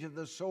the edge of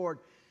the sword.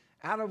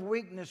 Out of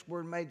weakness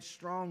were made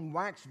strong,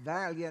 wax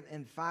valiant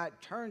in fight,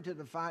 turn to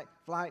the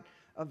flight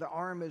of the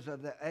armies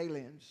of the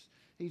aliens.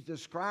 He's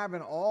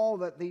describing all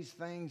that these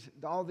things,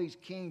 all these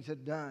kings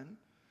had done.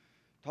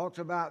 Talks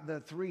about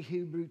the 3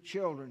 Hebrew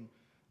children.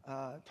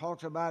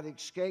 Talks about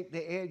escape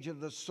the edge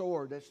of the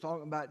sword. That's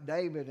talking about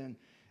David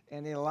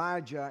and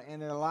Elijah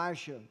and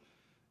Elisha.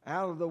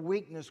 Out of the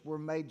weakness were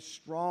made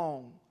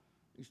strong.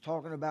 He's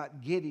talking about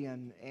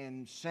Gideon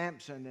and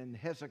Samson and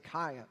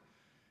Hezekiah.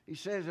 He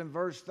says in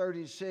verse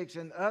 36,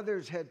 and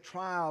others had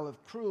trial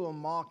of cruel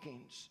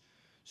mockings,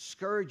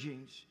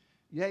 scourgings,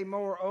 yea,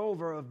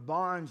 moreover, of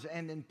bonds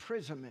and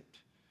imprisonment.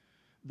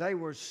 They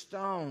were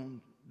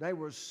stoned. They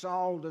were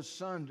sawed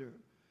asunder.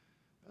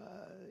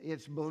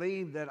 It's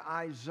believed that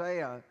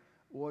Isaiah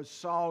was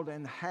sawed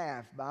in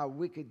half by a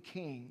wicked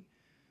king.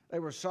 They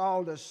were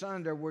sawed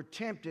asunder, were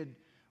tempted,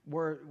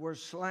 were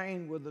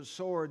slain with the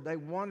sword. They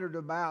wandered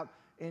about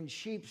in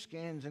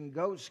sheepskins and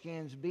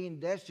goatskins, being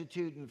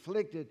destitute,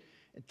 afflicted,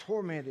 and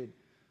tormented,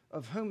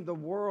 of whom the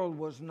world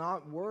was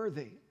not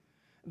worthy.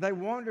 They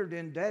wandered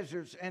in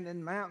deserts and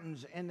in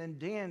mountains and in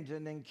dens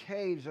and in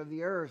caves of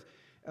the earth.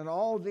 And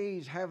all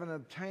these, having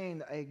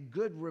obtained a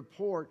good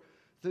report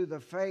through the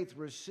faith,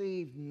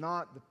 received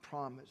not the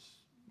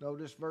promise.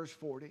 Notice verse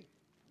 40.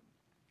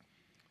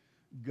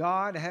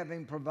 God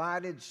having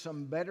provided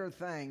some better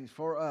things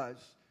for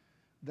us,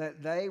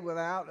 that they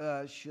without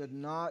us should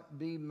not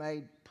be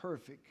made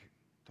perfect.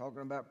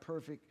 Talking about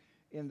perfect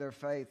in their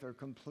faith or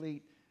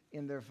complete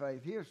in their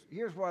faith.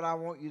 Here's what I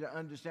want you to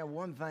understand,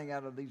 one thing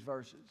out of these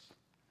verses.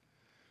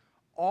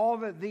 All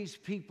that these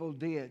people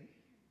did,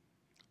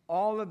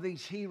 all of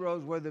these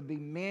heroes, whether it be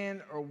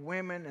men or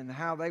women, and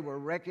how they were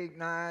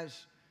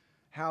recognized,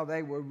 how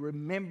they were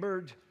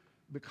remembered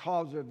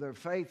because of their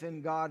faith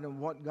in God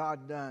and what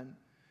God done.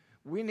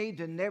 We need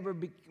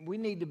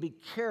to be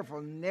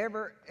careful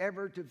never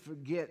ever to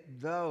forget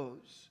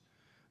those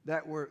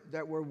that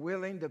were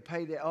willing to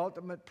pay the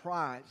ultimate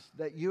price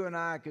that you and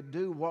I could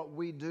do what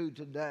we do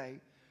today.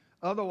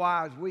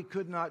 Otherwise, we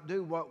could not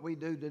do what we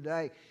do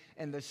today.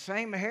 And the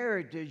same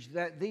heritage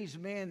that these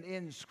men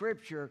in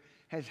Scripture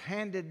has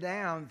handed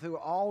down through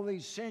all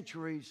these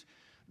centuries,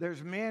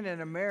 there's men in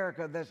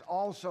America that's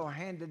also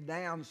handed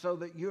down so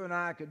that you and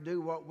I could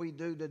do what we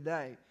do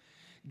today.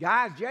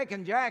 Guys, Jake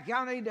and Jack,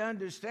 y'all need to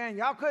understand,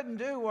 y'all couldn't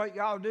do what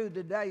y'all do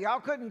today.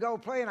 Y'all couldn't go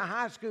play in a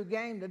high school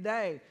game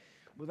today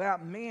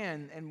without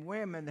men and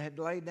women that had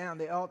laid down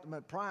the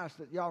ultimate price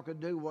that y'all could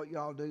do what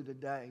y'all do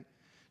today.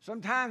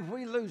 Sometimes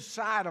we lose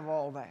sight of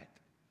all that.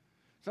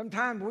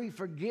 Sometimes we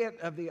forget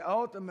of the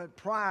ultimate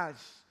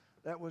price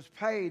that was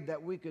paid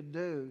that we could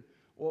do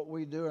what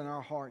we do in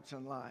our hearts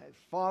and lives.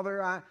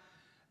 Father,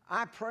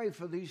 I pray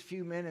for these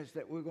few minutes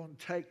that we're going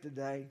to take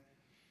today,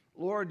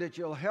 Lord, that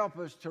you'll help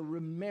us to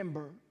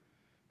remember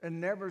and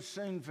never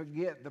soon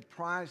forget the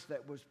price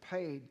that was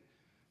paid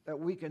that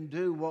we can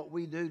do what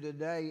we do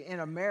today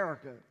in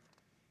America.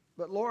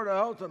 But Lord,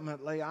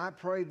 ultimately, I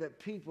pray that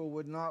people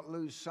would not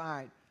lose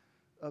sight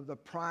of the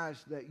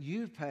price that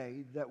you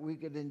paid that we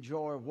could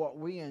enjoy what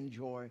we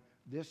enjoy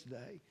this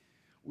day.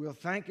 We'll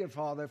thank you,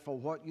 Father, for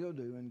what you'll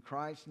do. In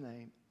Christ's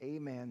name,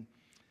 amen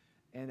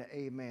and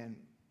amen.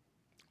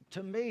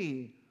 To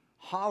me,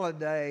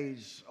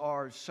 holidays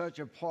are such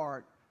a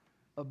part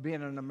of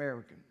being an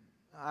American.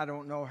 I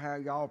don't know how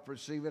y'all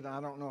perceive it. I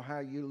don't know how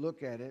you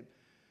look at it.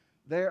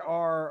 There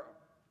are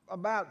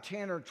about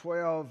 10 or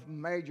 12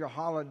 major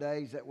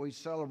holidays that we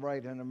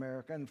celebrate in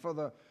America. And for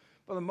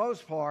the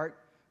most part,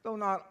 though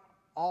not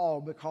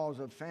all because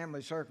of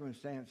family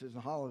circumstances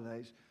and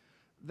holidays,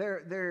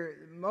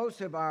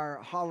 most of our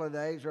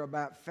holidays are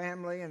about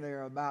family, and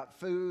they're about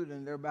food,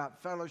 and they're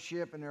about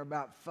fellowship, and they're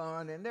about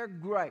fun, and they're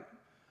great.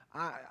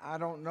 I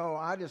don't know.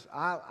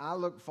 I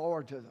look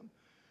forward to them.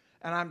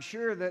 And I'm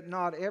sure that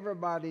not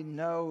everybody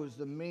knows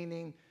the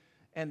meaning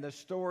and the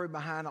story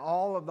behind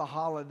all of the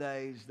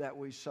holidays that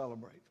we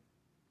celebrate.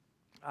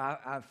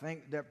 I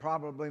think that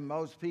probably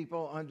most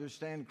people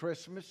understand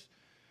Christmas.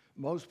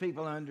 Most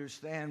people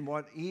understand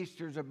what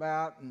Easter's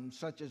about and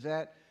such as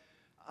that.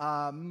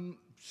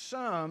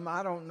 Some,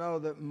 I don't know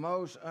that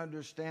most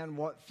understand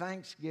what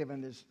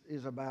Thanksgiving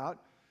is about.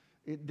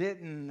 It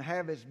didn't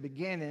have its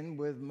beginning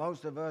with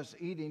most of us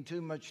eating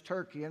too much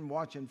turkey and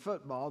watching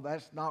football.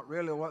 That's not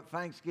really what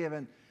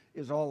Thanksgiving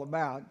is all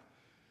about.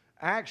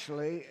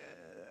 Actually,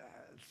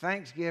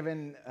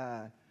 Thanksgiving,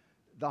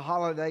 the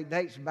holiday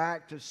dates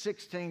back to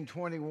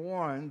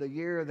 1621, the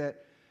year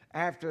that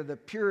after the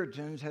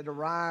Puritans had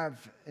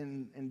arrived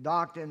and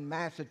docked in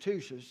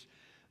Massachusetts,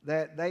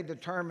 that they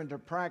determined to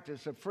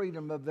practice the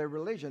freedom of their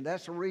religion.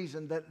 That's the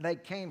reason that they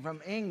came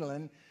from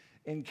England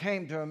and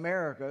came to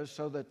America,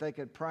 so that they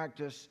could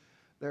practice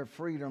their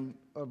freedom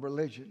of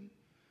religion.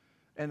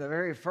 And the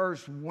very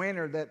first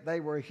winter that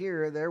they were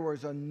here, there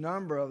was a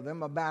number of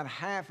them, about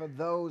half of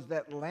those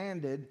that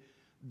landed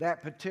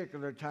that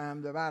particular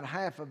time, about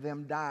half of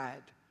them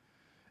died.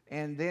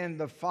 And then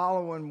the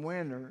following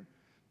winter,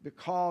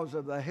 because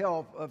of the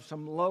help of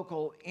some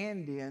local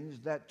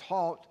Indians that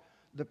taught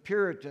the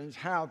Puritans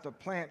how to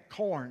plant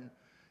corn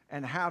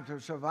and how to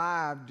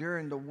survive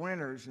during the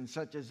winters and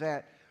such as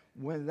that,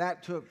 when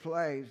that took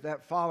place,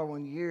 that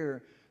following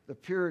year, the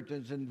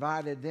Puritans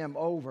invited them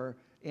over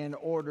in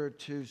order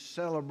to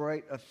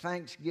celebrate a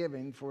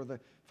Thanksgiving for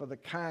the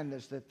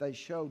kindness that they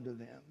showed to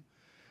them.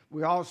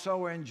 We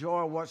also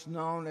enjoy what's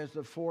known as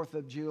the 4th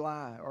of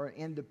July, or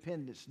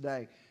Independence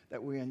Day,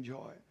 that we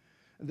enjoy.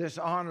 This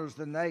honors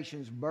the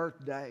nation's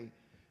birthday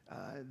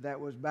that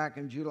was back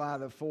in July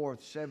the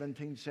 4th,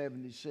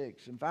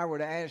 1776. If I were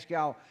to ask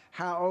y'all,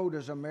 how old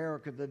is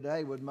America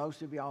today, would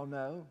most of y'all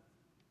know?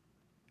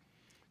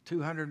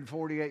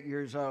 248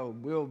 years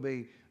old will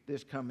be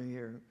this coming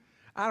year.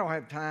 I don't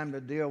have time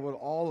to deal with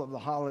all of the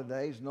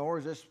holidays, nor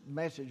is this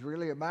message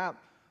really about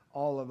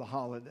all of the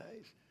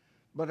holidays.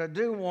 But I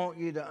do want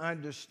you to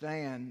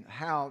understand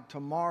how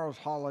tomorrow's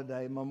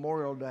holiday,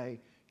 Memorial Day,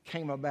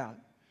 came about.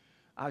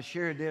 I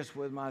shared this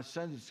with my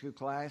Sunday school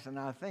class, and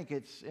I think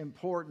it's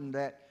important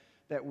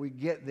that we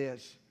get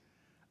this.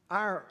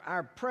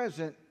 Our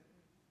present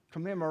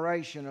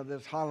commemoration of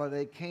this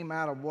holiday came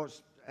out of what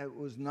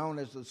was known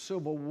as the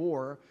Civil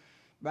War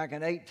back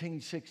in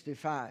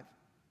 1865.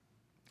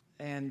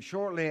 And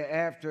shortly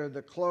after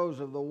the close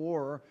of the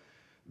war,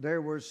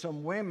 there were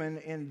some women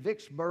in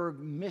Vicksburg,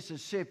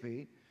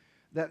 Mississippi,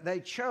 that they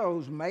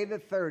chose May the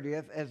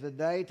 30th as the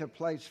day to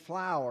place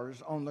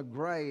flowers on the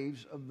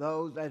graves of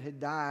those that had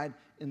died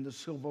in the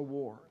Civil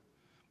War,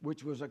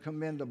 which was a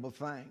commendable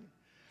thing.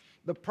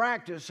 The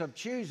practice of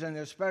choosing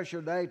a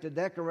special day to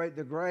decorate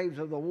the graves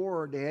of the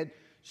war dead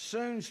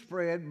soon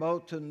spread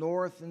both to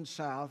North and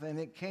South, and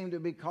it came to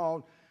be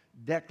called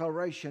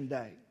Declaration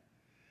Day.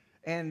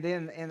 And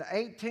then in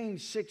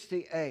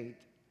 1868,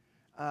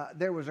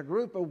 there was a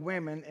group of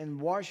women in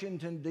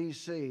Washington,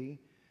 D.C.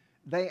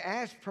 They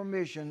asked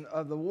permission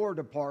of the War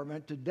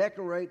Department to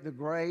decorate the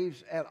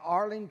graves at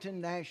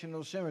Arlington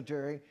National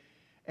Cemetery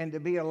and to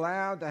be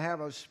allowed to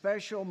have a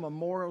special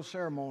memorial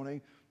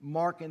ceremony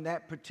marking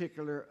that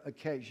particular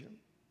occasion.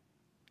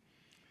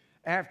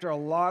 After a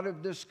lot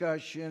of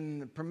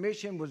discussion,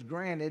 permission was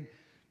granted,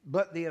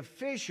 but the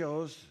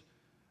officials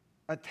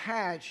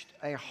attached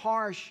a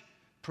harsh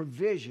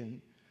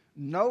provision.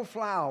 No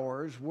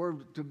flowers were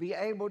to be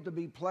able to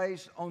be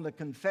placed on the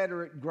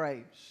Confederate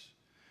graves.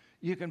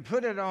 You can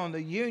put it on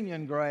the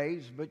Union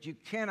graves, but you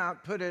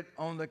cannot put it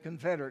on the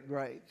Confederate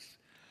graves.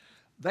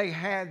 They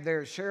had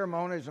their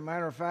ceremony. As a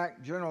matter of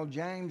fact, General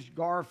James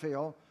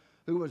Garfield,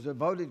 who was a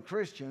devoted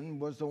Christian,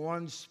 was the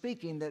one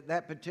speaking at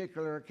that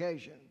particular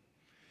occasion.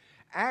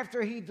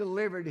 After he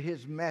delivered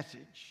his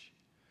message,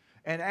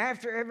 and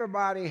after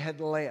everybody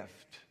had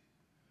left,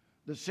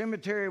 the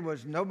cemetery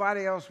was,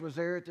 nobody else was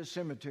there at the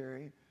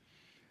cemetery.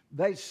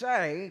 They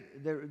say,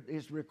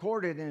 it's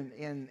recorded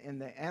in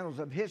the annals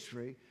of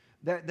history,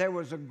 that there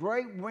was a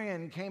great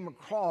wind came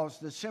across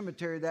the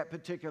cemetery that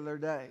particular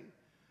day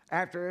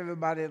after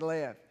everybody had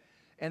left.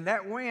 And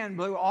that wind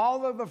blew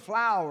all of the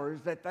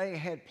flowers that they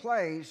had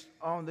placed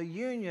on the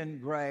Union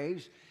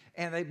graves,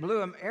 and they blew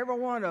them, every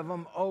one of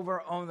them,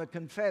 over on the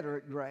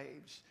Confederate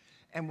graves.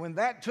 And when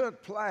that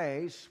took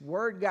place,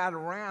 word got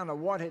around of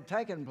what had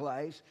taken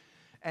place,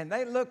 and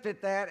they looked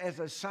at that as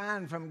a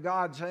sign from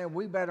God saying,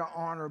 we better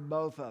honor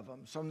both of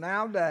them. So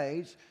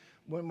nowadays,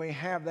 when we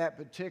have that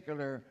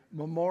particular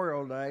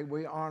Memorial Day,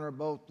 we honor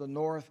both the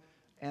North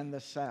and the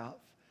South.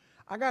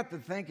 I got to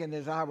thinking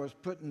as I was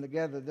putting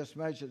together this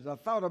message, I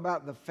thought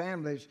about the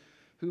families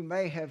who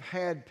may have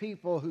had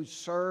people who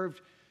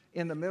served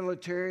in the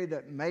military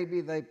that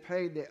maybe they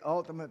paid the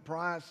ultimate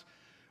price.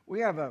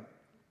 We have a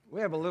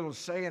little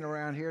saying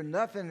around here,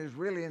 nothing is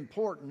really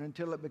important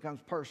until it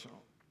becomes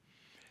personal.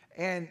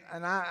 And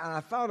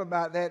I thought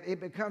about that. It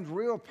becomes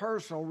real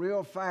personal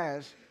real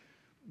fast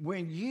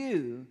when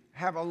you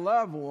have a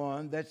loved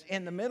one that's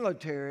in the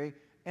military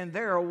and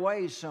they're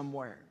away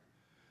somewhere.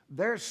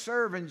 They're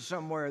serving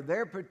somewhere.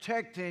 They're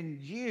protecting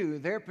you.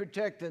 They're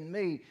protecting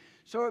me.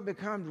 So it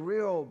becomes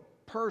real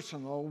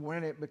personal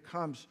when it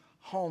becomes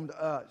home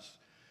to us.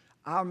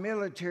 Our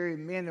military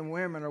men and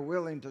women are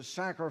willing to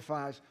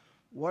sacrifice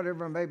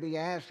whatever may be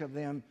asked of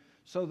them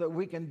so that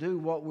we can do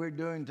what we're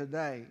doing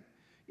today.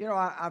 You know,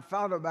 I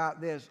thought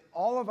about this.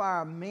 All of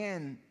our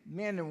men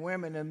and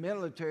women in the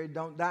military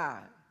don't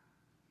die.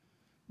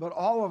 But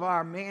all of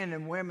our men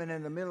and women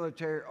in the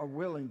military are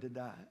willing to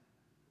die.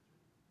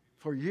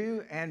 For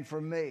you and for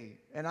me.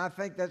 And I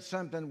think that's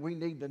something we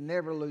need to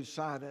never lose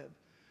sight of.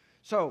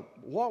 So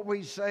what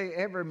we say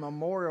every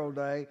Memorial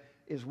Day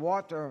is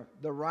what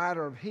the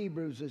writer of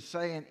Hebrews is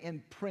saying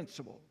in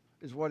principle,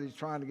 is what he's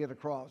trying to get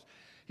across.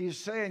 He's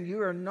saying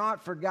you are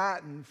not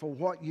forgotten for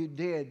what you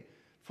did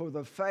for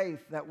the faith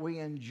that we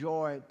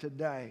enjoy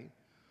today.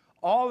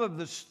 All of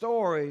the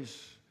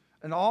stories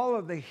and all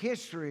of the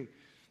history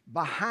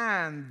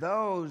behind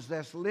those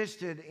that's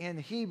listed in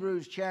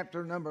Hebrews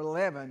chapter number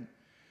 11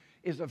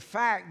 is the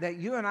fact that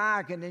you and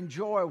I can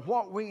enjoy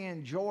what we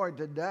enjoy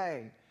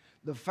today.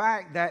 The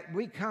fact that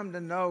we come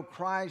to know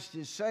Christ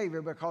as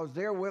Savior because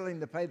they're willing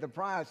to pay the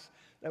price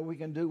that we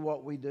can do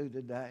what we do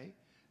today.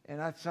 And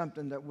that's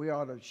something that we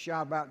ought to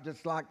shout about,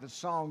 just like the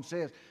song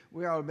says.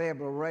 We ought to be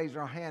able to raise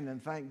our hand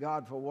and thank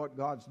God for what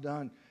God's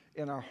done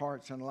in our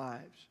hearts and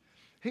lives.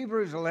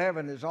 Hebrews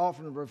 11 is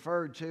often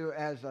referred to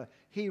as a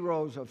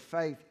heroes of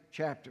faith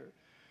chapter.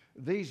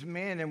 These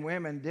men and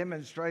women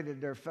demonstrated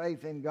their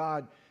faith in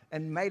God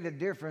and made a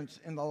difference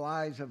in the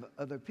lives of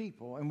other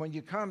people. And when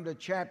you come to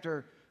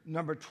chapter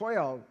number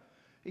 12,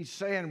 he's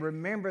saying,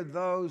 remember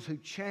those who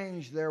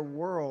changed their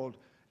world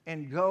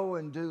and go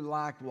and do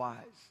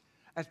likewise.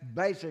 That's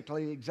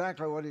basically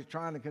exactly what he's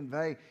trying to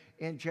convey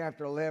in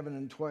chapter 11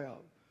 and 12.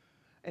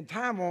 And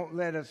time won't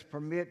let us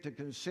permit to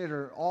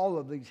consider all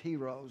of these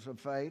heroes of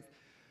faith,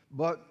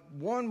 but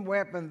one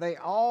weapon they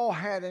all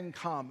had in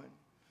common.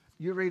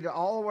 You read it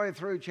all the way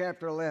through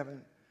chapter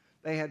 11.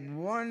 They had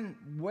one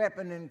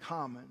weapon in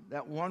common.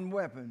 That one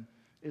weapon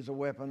is a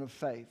weapon of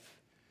faith.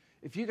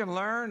 If you can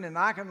learn, and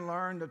I can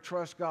learn to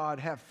trust God,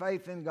 have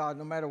faith in God,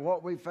 no matter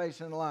what we face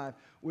in life,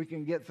 we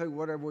can get through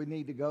whatever we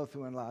need to go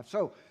through in life.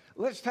 So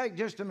let's take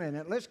just a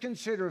minute. Let's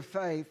consider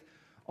faith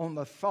on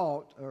the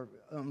thought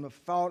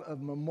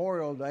of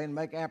Memorial Day and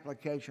make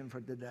application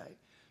for today.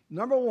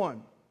 Number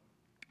one,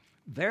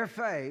 their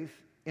faith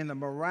in the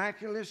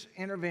miraculous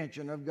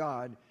intervention of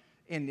God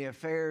in the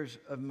affairs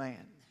of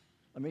man.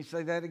 Let me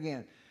say that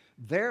again.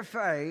 Their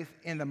faith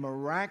in the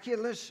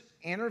miraculous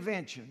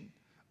intervention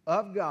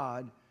of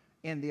God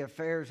in the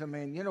affairs of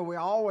man. You know, we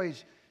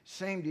always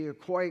seem to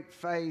equate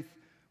faith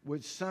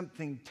with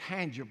something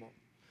tangible,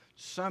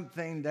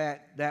 something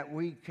that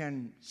we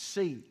can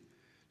see,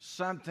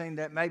 something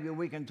that maybe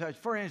we can touch.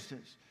 For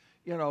instance,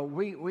 you know,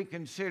 we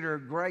consider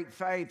great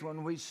faith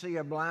when we see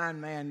a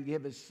blind man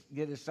get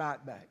his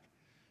sight back.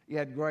 He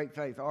had great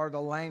faith, or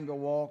the lame to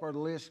walk, or the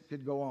list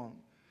could go on.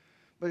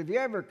 But have you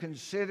ever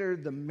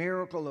considered the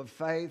miracle of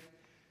faith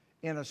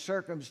in a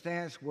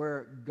circumstance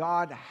where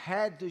God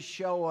had to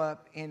show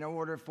up in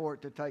order for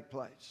it to take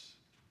place?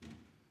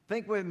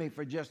 Think with me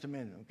for just a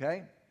minute,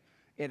 okay?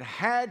 It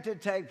had to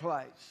take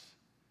place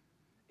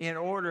in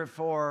order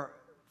for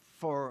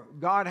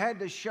God had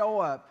to show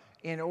up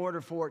in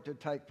order for it to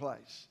take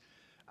place.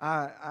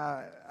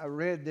 I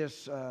read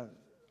this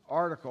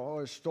article,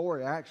 or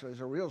story actually,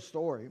 it's a real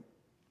story.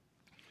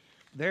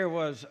 There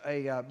was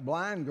a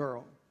blind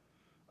girl.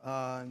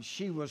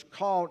 She was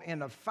caught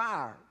in a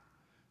fire.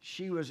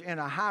 She was in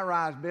a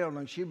high-rise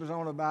building. She was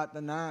on about the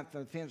 9th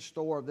or 10th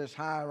story of this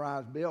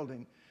high-rise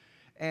building.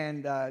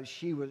 And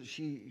she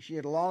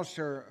had lost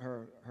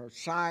her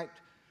sight,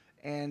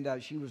 and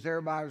she was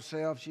there by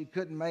herself. She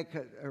couldn't make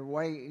her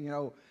way,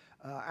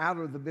 out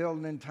of the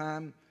building in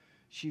time.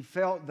 She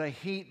felt the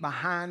heat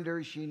behind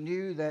her. She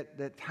knew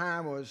that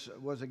time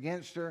was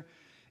against her.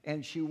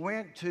 And she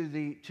went to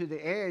the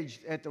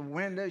edge at the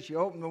window. She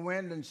opened the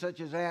window and such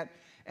as that.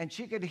 And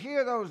she could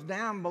hear those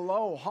down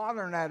below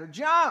hollering at her,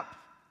 "Jump!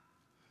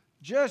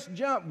 Just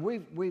jump.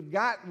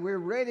 We're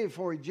ready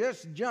for you.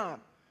 Just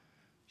jump."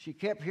 She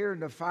kept hearing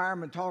the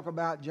fireman talk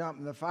about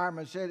jumping. The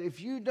fireman said,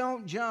 "If you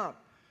don't jump,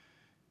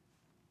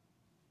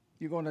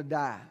 you're going to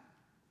die.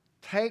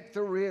 Take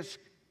the risk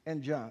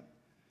and jump."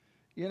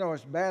 You know,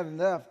 it's bad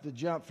enough to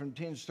jump from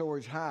 10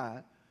 stories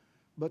high,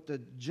 but to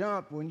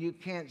jump when you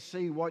can't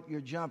see what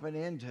you're jumping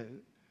into,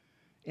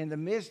 in the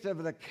midst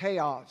of the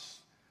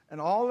chaos and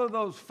all of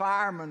those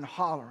firemen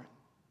hollering.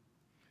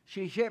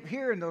 She kept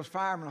hearing those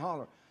firemen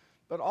holler.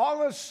 But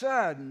all of a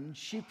sudden,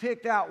 she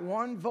picked out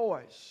one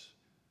voice,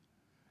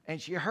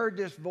 and she heard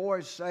this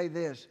voice say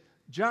this,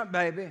 "Jump,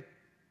 baby.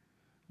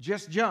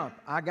 Just jump.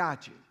 I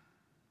got you."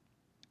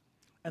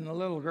 And the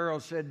little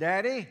girl said,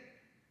 "Daddy,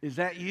 is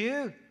that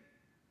you?"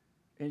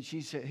 And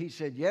he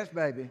said, "Yes,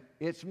 baby,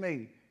 it's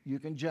me. You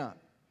can jump."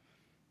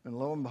 And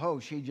lo and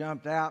behold, she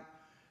jumped out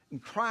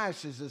And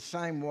Christ is the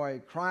same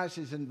way. Christ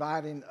is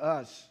inviting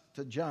us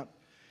to jump.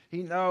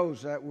 He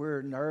knows that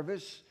we're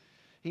nervous.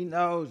 He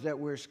knows that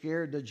we're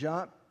scared to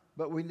jump,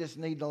 but we just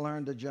need to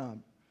learn to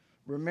jump.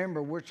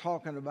 Remember, we're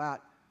talking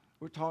about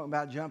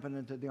jumping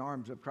into the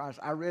arms of Christ.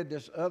 I read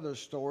this other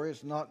story.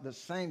 It's not the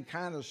same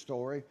kind of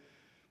story,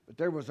 but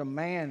there was a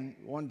man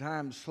one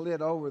time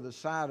slid over the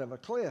side of a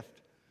cliff.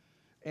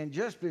 And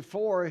just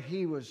before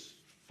he was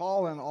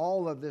falling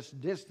all of this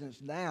distance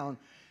down,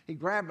 he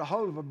grabbed a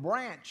hold of a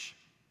branch,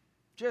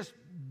 just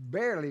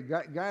barely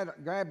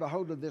grabbed a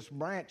hold of this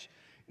branch,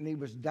 and he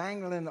was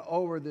dangling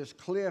over this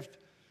cliff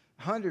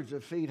hundreds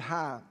of feet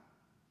high.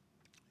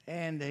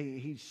 And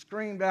he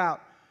screamed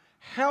out,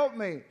 "Help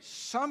me,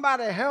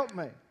 somebody help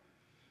me."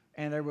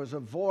 And there was a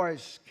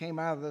voice came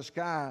out of the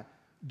sky,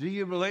 "Do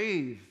you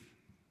believe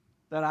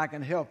that I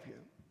can help you?"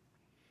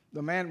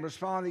 The man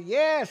responded,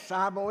 "Yes,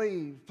 I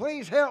believe.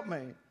 Please help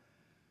me."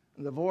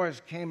 And the voice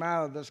came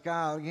out of the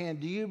sky again,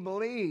 "Do you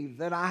believe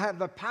that I have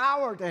the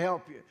power to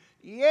help you?"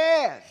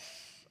 "Yes,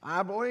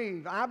 I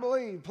believe.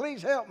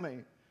 Please help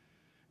me."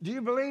 "Do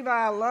you believe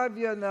I love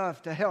you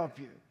enough to help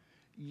you?"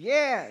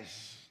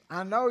 "Yes,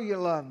 I know you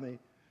love me.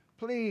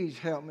 Please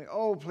help me.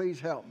 Oh, please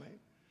help me."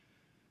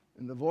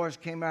 And the voice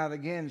came out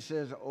again and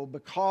says, "Oh,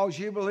 because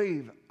you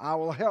believe, I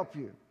will help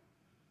you.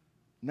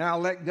 Now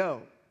let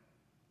go."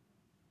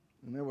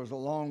 And there was a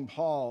long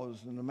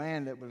pause, and the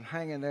man that was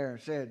hanging there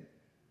said,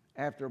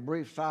 after a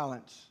brief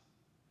silence,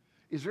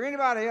 "Is there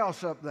anybody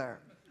else up there?"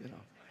 You know.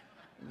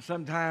 And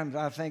sometimes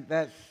I think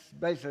that's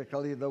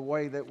basically the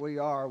way that we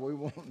are.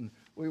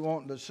 We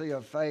want to see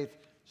a faith,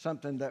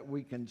 something that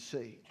we can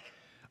see.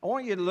 I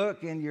want you to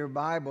look in your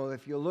Bible.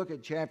 If you look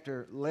at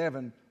chapter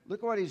 11,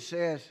 look what he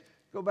says.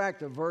 Go back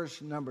to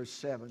verse number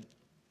 7.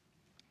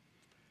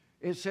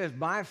 It says,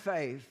 "By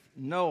faith,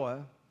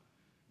 Noah,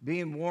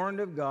 being warned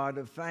of God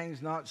of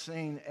things not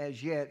seen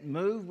as yet,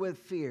 moved with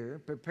fear,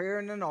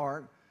 preparing an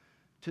ark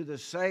to the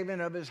saving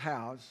of his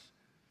house,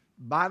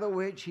 by the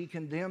which he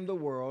condemned the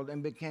world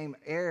and became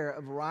heir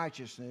of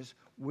righteousness,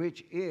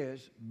 which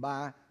is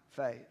by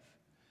faith."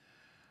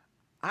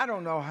 I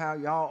don't know how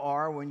y'all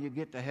are when you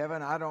get to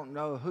heaven. I don't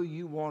know who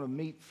you want to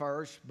meet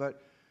first,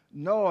 but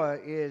Noah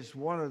is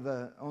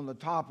on the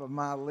top of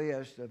my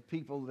list of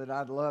people that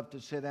I'd love to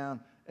sit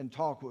down and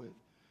talk with.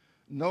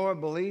 Noah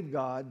believed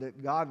God,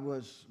 that God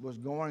was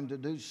going to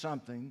do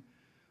something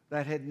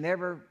that had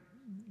never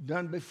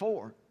done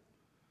before.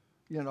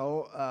 You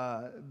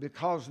know,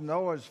 because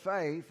Noah's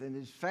faith and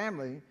his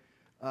family,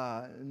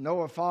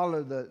 Noah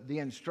followed the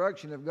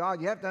instruction of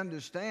God. You have to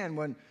understand,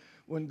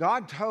 when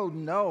God told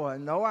Noah,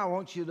 "Noah, I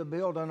want you to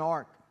build an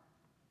ark.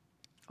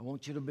 I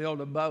want you to build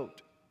a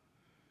boat."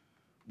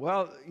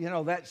 Well, you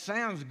know, that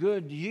sounds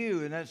good to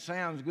you and that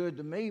sounds good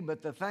to me,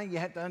 but the thing you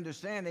have to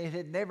understand, it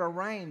had never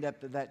rained up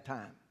to that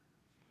time.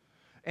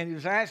 And he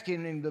was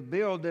asking him to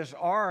build this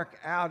ark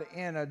out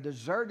in a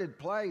deserted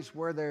place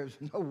where there's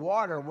no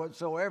water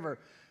whatsoever.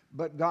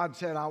 But God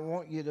said, "I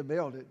want you to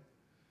build it."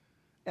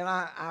 And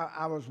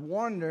I was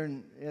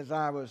wondering as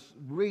I was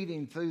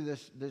reading through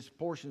this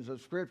portions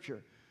of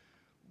Scripture,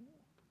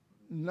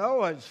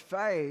 Noah's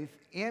faith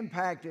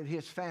impacted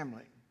his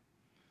family.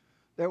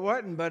 There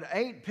wasn't but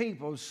 8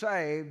 people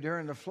saved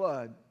during the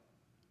flood.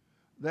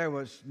 There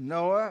was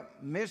Noah,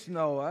 Miss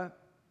Noah,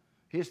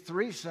 his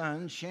 3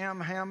 sons, Shem,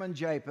 Ham, and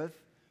Japheth,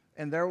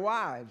 and their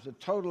wives, a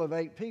total of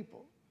 8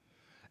 people.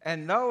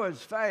 And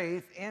Noah's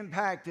faith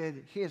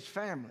impacted his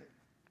family.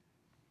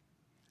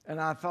 And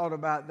I thought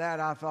about that.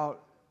 I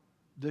thought,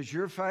 does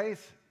your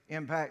faith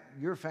impact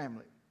your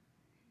family?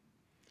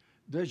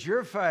 Does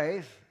your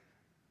faith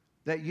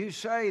that you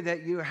say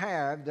that you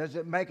have, does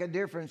it make a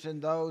difference in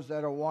those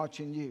that are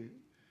watching you?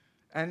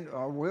 And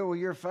or will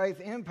your faith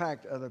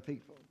impact other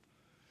people?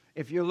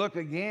 If you look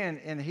again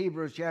in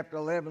Hebrews chapter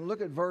 11,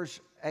 look at verse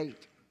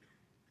 8.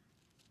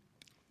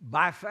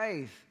 By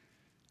faith,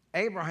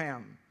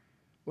 Abraham,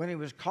 when he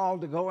was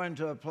called to go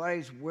into a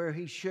place where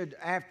he should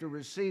after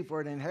receive for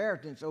an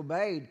inheritance,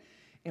 obeyed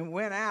and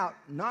went out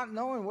not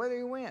knowing whether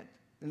he went.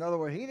 In other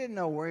words, he didn't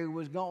know where he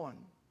was going.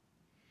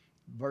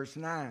 Verse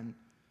 9,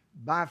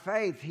 by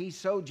faith he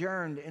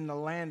sojourned in the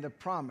land of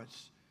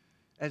promise,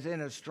 as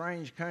in a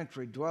strange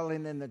country,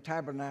 dwelling in the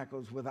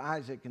tabernacles with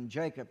Isaac and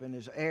Jacob and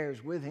his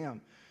heirs with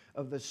him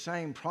of the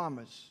same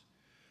promise.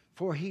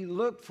 For he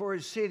looked for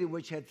a city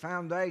which had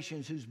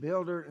foundations, whose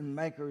builder and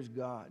maker is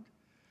God.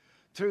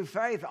 Through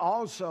faith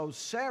also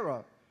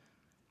Sarah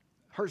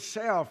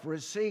herself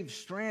received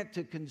strength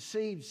to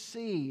conceive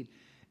seed,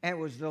 and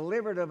was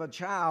delivered of a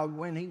child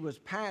when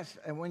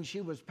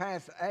she was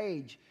past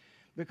age,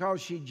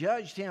 because she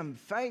judged him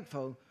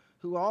faithful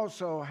who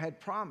also had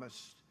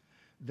promised.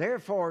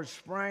 Therefore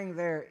sprang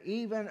there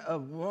even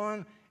of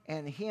one,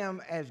 and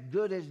him as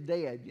good as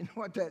dead. You know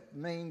what that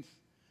means?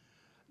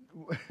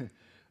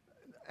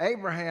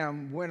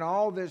 Abraham, when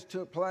all this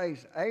took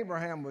place,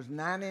 Abraham was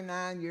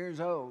 99 years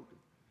old.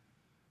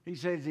 He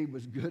says he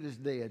was good as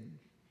dead.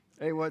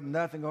 There wasn't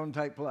nothing going to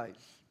take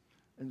place.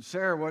 And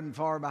Sarah wasn't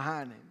far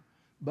behind him.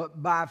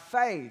 But by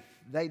faith,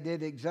 they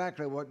did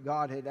exactly what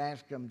God had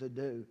asked them to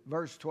do.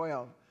 Verse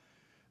 12,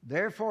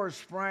 Therefore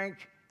sprang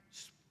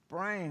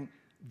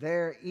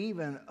there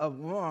even of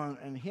one,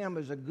 and him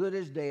as good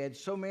as dead,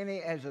 so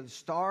many as the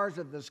stars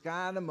of the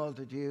sky in a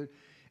multitude,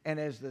 and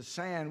as the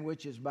sand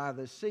which is by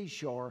the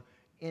seashore,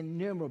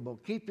 innumerable.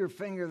 Keep your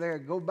finger there.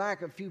 Go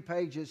back a few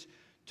pages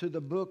to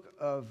the book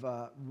of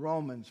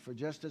Romans for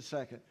just a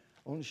second.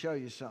 I want to show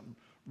you something.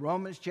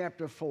 Romans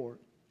chapter 4.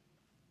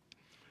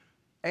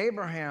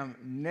 Abraham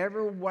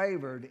never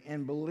wavered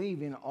in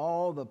believing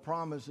all the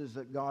promises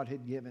that God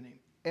had given him,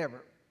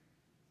 ever.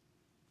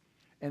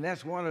 And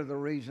that's one of the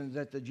reasons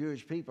that the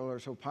Jewish people are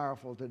so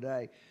powerful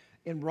today.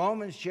 In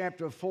Romans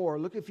chapter 4,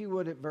 look if you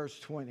would at verse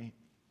 20.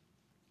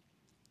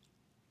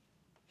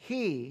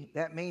 He,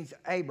 that means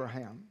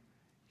Abraham,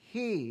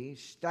 he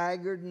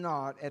staggered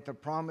not at the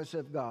promise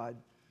of God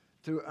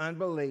through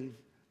unbelief,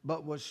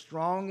 but was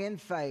strong in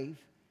faith,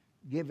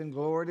 giving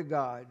glory to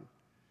God,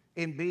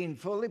 in being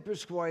fully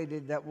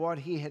persuaded that what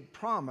he had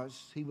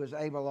promised he was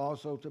able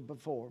also to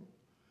perform.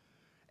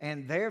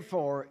 And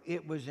therefore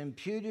it was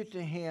imputed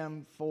to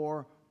him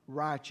for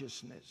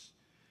righteousness.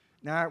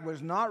 Now it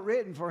was not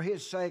written for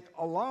his sake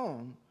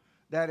alone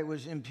that it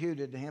was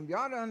imputed to him. You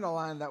ought to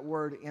underline that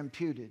word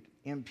imputed,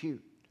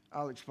 impute.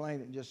 I'll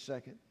explain it in just a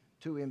second.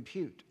 To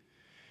impute.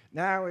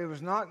 Now it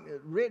was not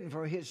written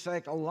for his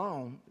sake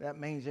alone. That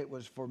means it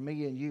was for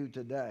me and you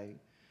today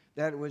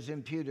that it was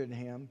imputed to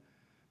him.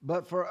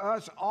 But for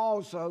us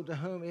also, to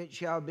whom it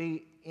shall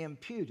be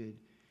imputed,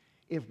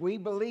 if we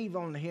believe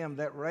on him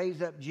that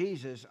raised up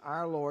Jesus,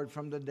 our Lord,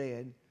 from the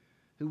dead,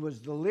 who was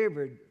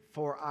delivered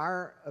for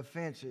our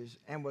offenses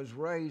and was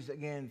raised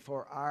again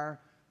for our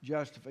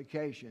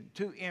justification.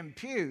 To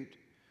impute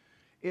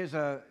is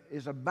a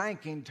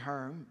banking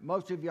term.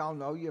 Most of y'all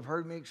know, you've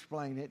heard me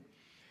explain it.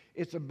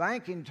 It's a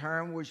banking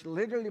term which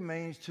literally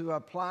means to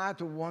apply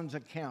to one's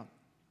account.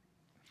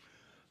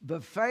 The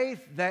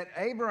faith that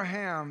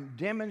Abraham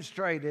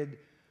demonstrated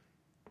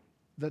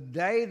the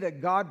day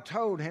that God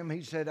told him,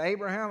 he said,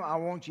 Abraham, I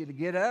want you to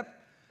get up.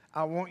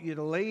 I want you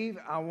to leave.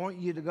 I want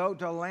you to go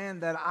to a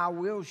land that I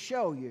will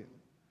show you.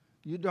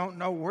 You don't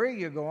know where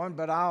you're going,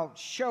 but I'll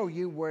show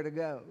you where to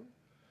go.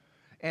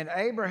 And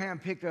Abraham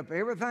picked up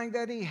everything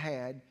that he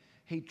had.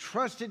 He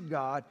trusted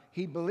God.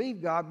 He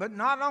believed God. But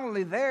not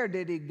only there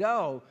did he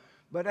go,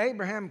 but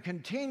Abraham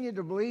continued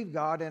to believe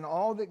God in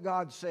all that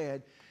God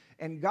said.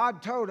 And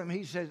God told him,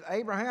 he says,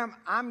 Abraham,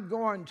 I'm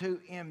going to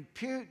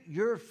impute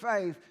your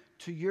faith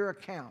to your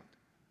account.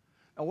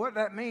 Now, what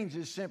that means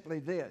is simply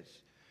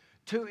this.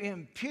 To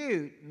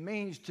impute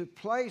means to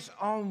place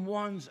on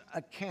one's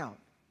account.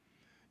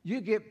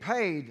 You get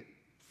paid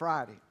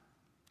Friday,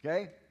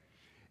 okay?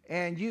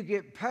 And you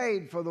get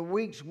paid for the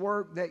week's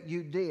work that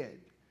you did.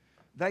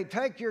 They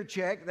take your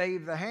check, they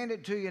either hand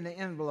it to you in an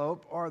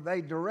envelope or they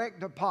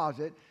direct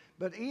deposit,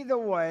 but either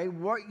way,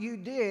 what you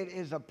did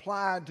is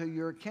applied to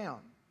your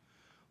account.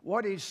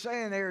 What he's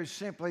saying there is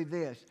simply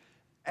this.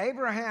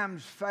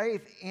 Abraham's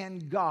faith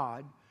in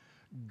God,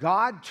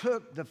 God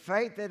took the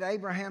faith that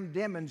Abraham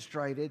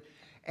demonstrated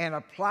and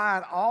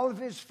applied all of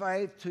his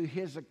faith to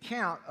his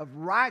account of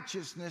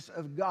righteousness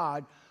of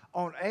God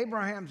on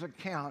Abraham's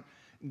account.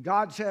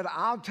 God said,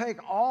 I'll take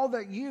all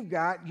that you've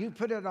got, you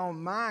put it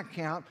on my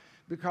account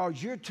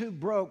because you're too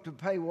broke to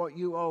pay what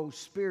you owe,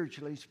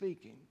 spiritually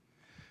speaking.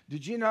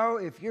 Did you know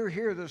if you're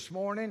here this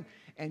morning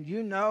and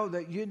you know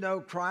that you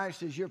know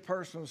Christ as your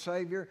personal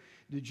Savior,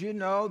 did you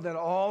know that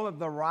all of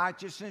the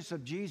righteousness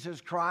of Jesus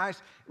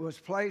Christ was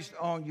placed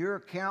on your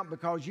account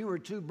because you were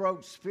too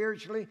broke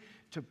spiritually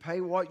to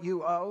pay what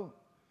you owe?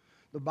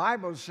 The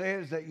Bible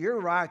says that your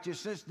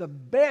righteousness, the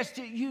best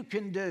that you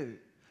can do,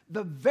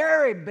 the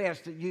very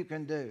best that you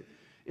can do,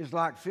 is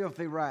like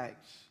filthy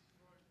rags.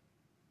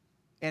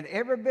 And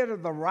every bit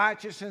of the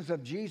righteousness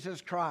of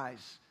Jesus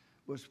Christ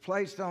was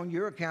placed on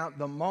your account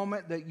the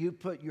moment that you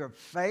put your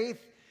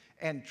faith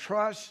and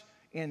trust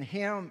in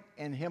Him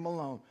and Him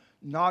alone.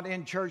 Not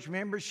in church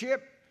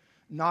membership,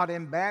 not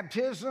in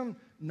baptism,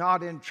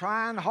 not in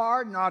trying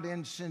hard, not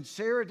in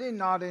sincerity,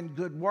 not in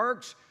good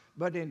works,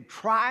 but in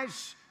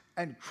Christ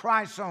and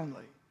Christ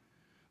only.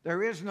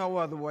 There is no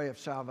other way of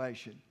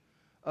salvation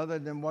other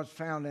than what's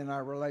found in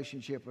our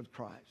relationship with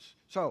Christ.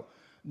 So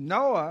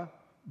Noah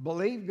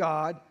believed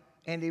God,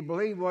 and he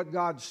believed what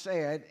God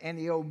said, and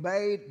he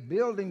obeyed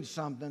building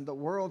something the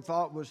world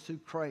thought was too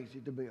crazy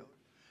to build.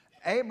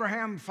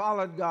 Abraham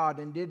followed God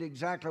and did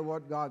exactly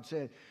what God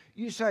said.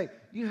 You say,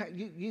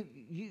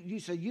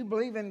 you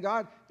believe in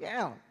God?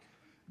 Yeah.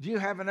 Do you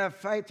have enough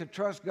faith to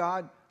trust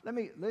God?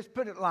 Let's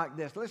put it like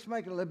this. Let's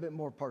make it a little bit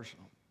more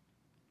personal.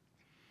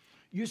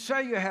 You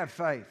say you have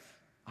faith.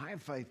 I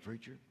have faith,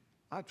 preacher.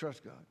 I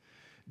trust God.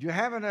 Do you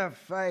have enough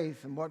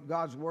faith in what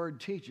God's Word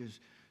teaches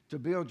to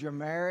build your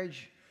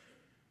marriage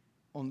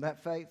on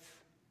that faith?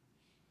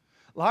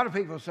 A lot of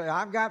people say,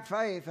 I've got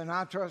faith and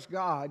I trust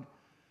God.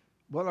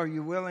 Well, are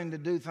you willing to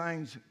do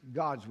things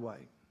God's way?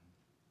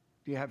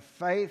 Do you have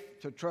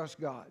faith to trust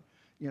God?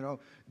 You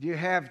know, do you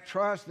have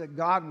trust that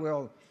God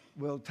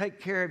will take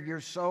care of your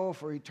soul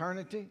for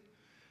eternity?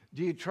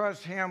 Do you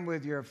trust Him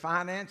with your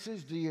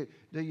finances? Do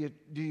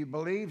you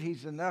believe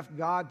He's enough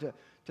God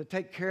to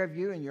take care of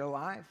you in your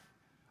life?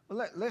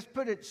 Let's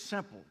put it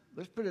simple.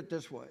 Let's put it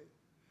this way.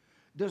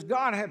 Does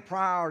God have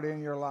priority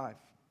in your life?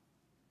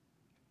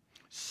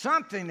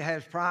 Something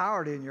has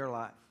priority in your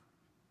life.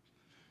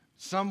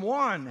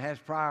 Someone has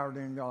priority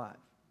in your life.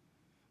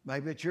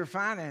 Maybe it's your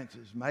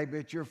finances. Maybe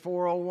it's your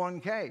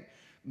 401k.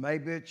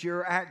 Maybe it's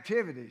your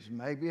activities.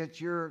 Maybe it's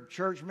your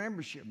church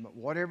membership.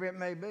 Whatever it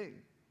may be.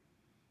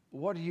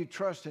 What are you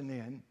trusting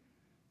in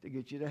to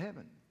get you to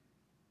heaven?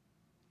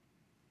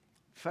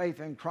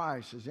 Faith in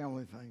Christ is the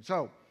only thing.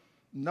 So,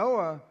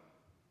 Noah,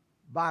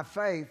 by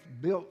faith,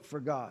 built for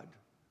God.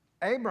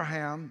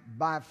 Abraham,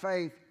 by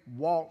faith,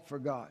 walked for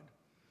God.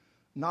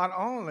 Not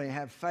only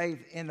have faith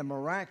in the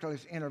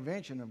miraculous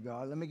intervention of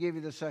God, let me give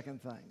you the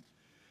second thing.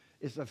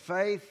 It's a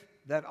faith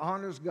that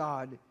honors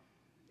God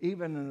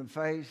even in the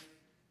face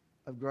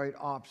of great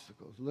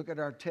obstacles. Look at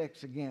our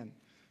text again.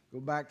 Go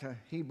back to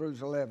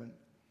Hebrews 11.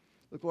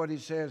 Look what he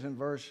says in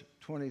verse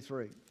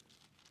 23.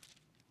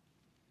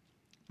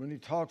 When he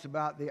talks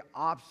about the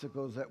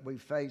obstacles that we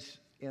face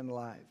in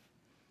life.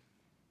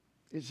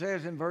 It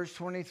says in verse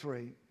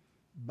 23,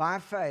 by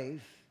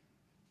faith,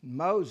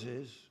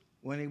 Moses,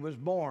 when he was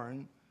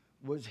born,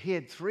 was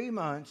hid 3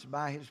 months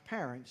by his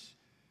parents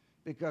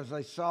because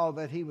they saw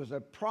that he was a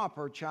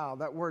proper child.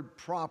 That word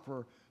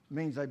proper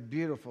means a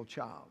beautiful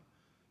child.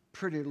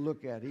 Pretty to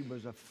look at. He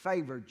was a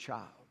favored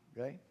child,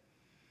 okay?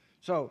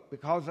 So,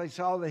 because they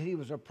saw that he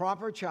was a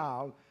proper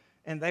child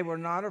and they were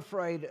not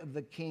afraid of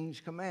the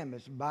king's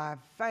commandments, by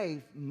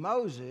faith,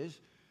 Moses,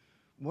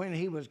 when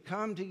he was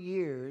come to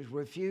years,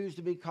 refused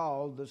to be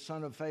called the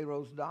son of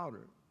Pharaoh's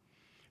daughter,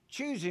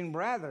 choosing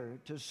rather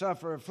to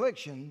suffer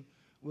affliction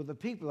with the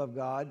people of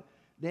God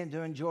than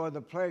to enjoy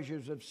the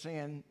pleasures of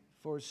sin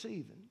for a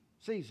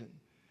season.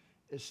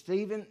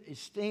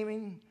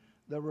 Esteeming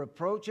the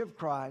reproach of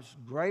Christ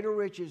greater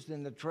riches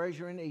than the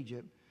treasure in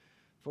Egypt,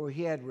 for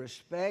he had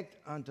respect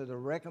unto the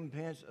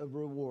recompense of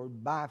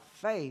reward. By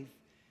faith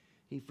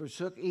he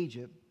forsook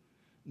Egypt,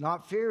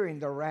 not fearing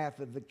the wrath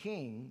of the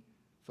king,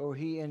 for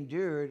he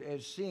endured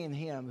as seeing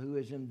him who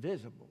is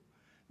invisible.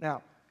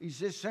 Now, he's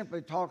just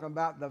simply talking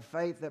about the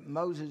faith that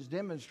Moses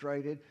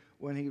demonstrated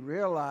when he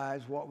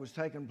realized what was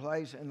taking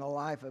place in the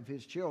life of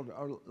his children,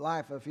 or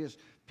life of his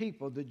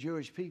people, the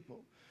Jewish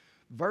people.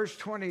 Verse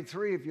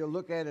 23, if you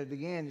look at it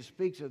again, it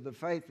speaks of the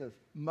faith of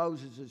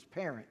Moses'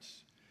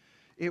 parents.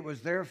 It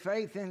was their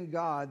faith in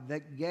God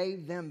that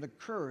gave them the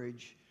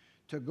courage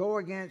to go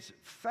against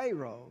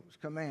Pharaoh's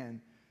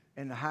command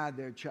and to hide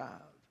their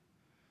child.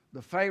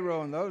 The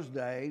Pharaoh in those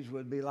days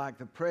would be like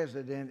the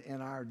president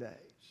in our days.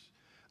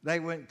 They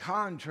went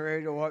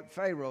contrary to what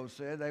Pharaoh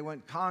said. They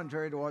went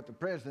contrary to what the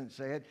president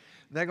said.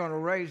 They're going to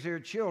raise their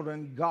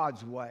children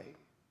God's way.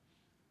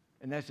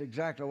 And that's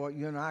exactly what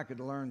you and I could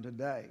learn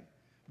today.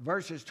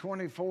 Verses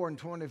 24 and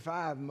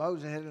 25,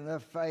 Moses had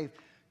enough faith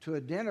to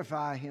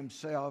identify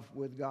himself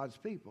with God's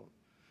people.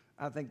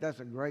 I think that's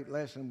a great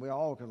lesson we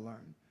all can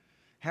learn.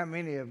 How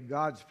many of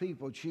God's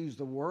people choose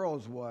the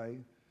world's way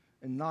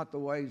and not the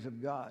ways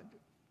of God?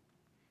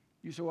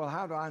 You say, well,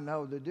 how do I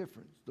know the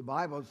difference? The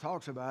Bible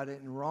talks about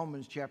it in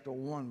Romans chapter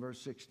 1, verse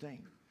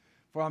 16.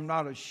 For I'm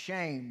not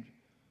ashamed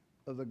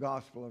of the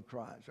gospel of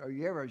Christ. Are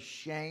you ever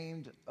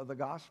ashamed of the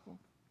gospel?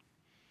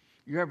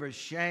 You ever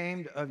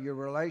ashamed of your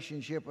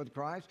relationship with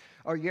Christ?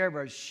 Are you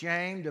ever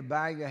ashamed to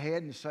bow your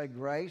head and say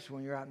grace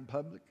when you're out in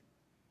public?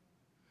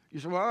 You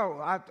say, well,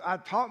 I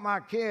taught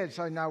my kids,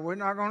 say, no, we're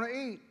not going to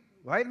eat.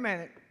 Wait a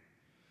minute.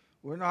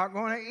 We're not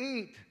going to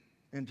eat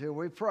until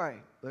we pray.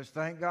 Let's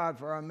thank God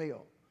for our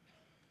meal.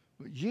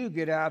 But you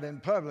get out in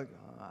public,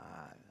 I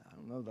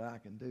don't know that I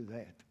can do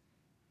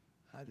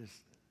that.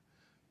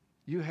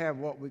 You have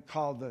what we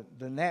call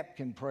the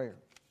napkin prayer.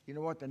 You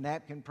know what the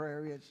napkin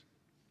prayer is?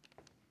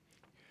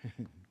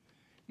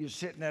 You're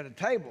sitting at a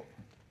table,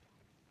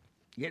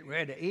 getting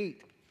ready to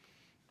eat.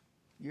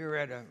 You're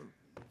at a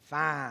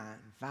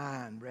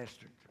fine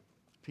restaurant,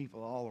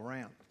 people all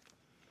around.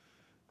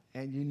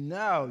 And you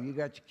know you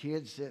got your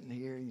kids sitting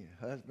here and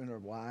your husband or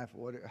wife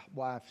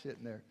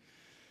sitting there.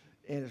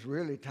 And it's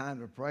really time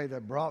to pray. They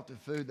brought the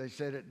food, they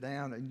set it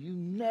down, and you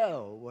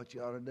know what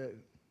you ought to do.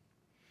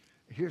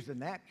 Here's the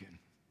napkin.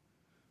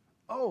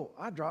 Oh,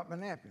 I dropped my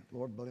napkin.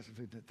 Lord bless the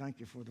food. Thank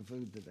you for the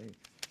food today.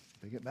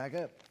 Pick it back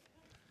up.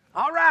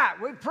 All right,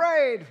 we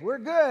prayed. We're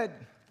good.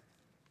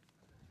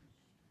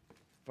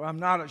 For I'm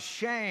not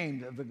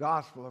ashamed of the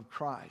gospel of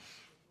Christ.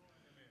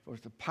 For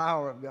it's the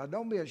power of God.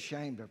 Don't be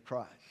ashamed of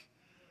Christ.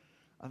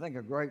 I think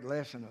a great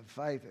lesson of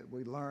faith that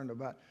we learned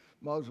about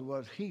Moses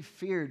was he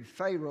feared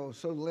Pharaoh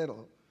so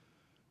little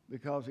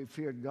because he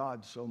feared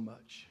God so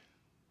much.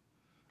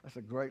 That's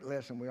a great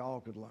lesson we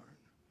all could learn.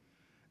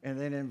 And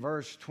then in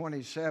verse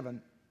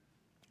 27,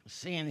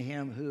 seeing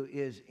him who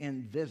is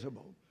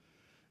invisible.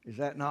 Is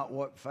that not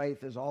what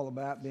faith is all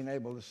about? Being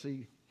able to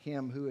see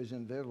him who is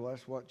invisible.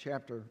 That's what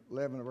chapter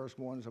 11 verse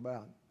 1 is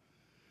about.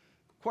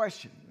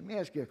 Question. Let me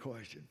ask you a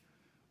question.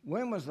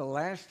 When was the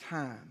last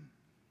time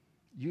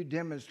you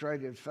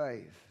demonstrated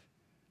faith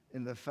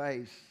in the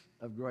face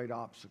of great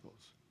obstacles?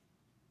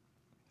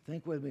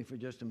 Think with me for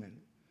just a minute.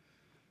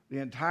 The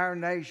entire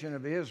nation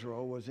of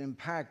Israel was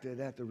impacted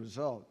at the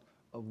result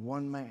of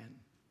one man,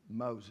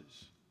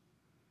 Moses.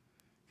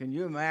 Can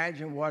you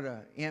imagine what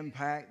an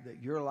impact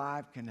that your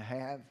life can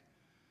have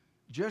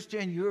just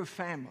in your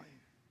family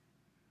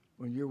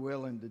when you're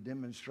willing to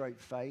demonstrate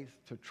faith,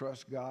 to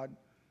trust God,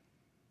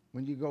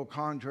 when you go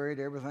contrary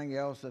to everything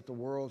else that the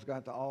world's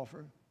got to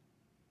offer?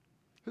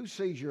 Who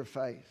sees your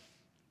faith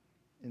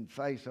in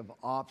face of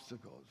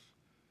obstacles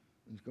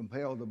and is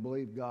compelled to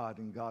believe God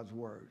and God's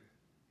word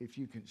if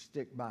you can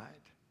stick by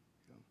it?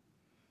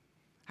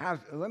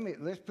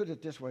 Let's put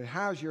it this way.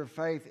 How's your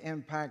faith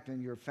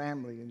impacting your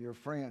family and your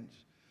friends,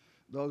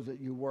 those that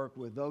you work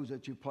with, those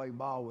that you play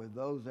ball with,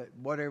 those that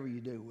whatever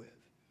you do with?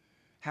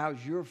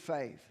 How's your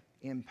faith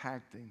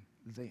impacting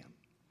them?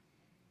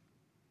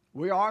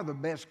 We are the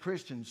best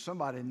Christians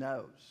somebody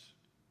knows.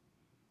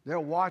 They're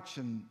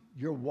watching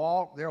your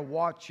walk. They're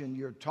watching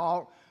your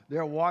talk.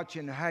 They're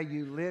watching how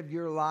you live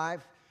your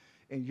life.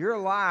 And your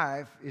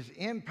life is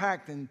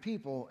impacting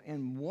people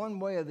in one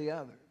way or the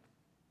other.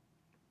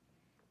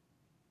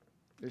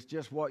 It's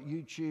just what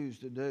you choose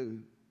to do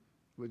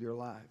with your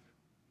life.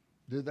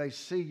 Do they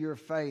see your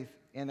faith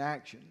in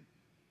action?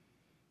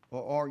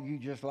 Or are you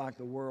just like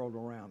the world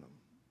around them?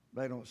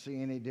 They don't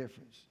see any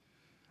difference.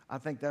 I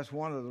think that's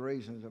one of the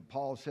reasons that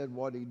Paul said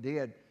what he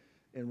did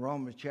in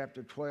Romans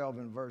chapter 12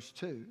 and verse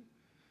 2.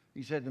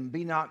 He said, and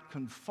be not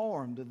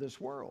conformed to this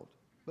world,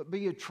 but be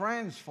ye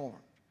transformed.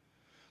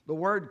 The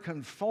word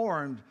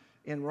conformed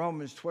in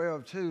Romans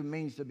 12:2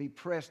 means to be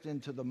pressed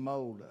into the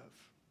mold of.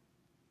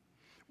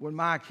 When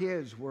my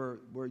kids were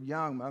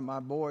young, my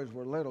boys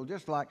were little,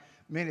 just like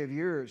many of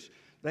yours,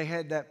 they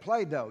had that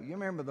Play-Doh. You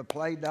remember the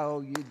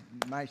Play-Doh?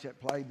 You'd mash that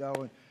Play-Doh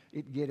and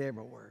it'd get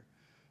everywhere.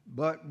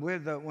 But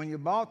when you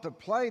bought the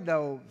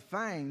Play-Doh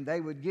thing, they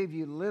would give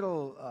you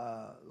little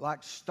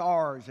like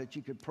stars that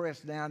you could press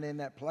down in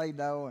that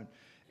Play-Doh,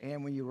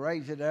 and when you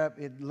raise it up,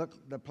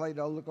 the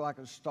Play-Doh looked like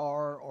a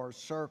star or a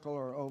circle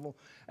or oval.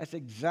 That's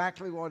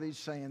exactly what he's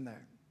saying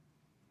there.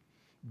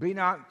 Be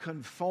not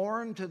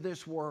conformed to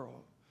this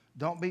world.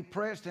 Don't be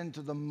pressed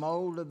into the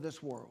mold of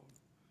this world,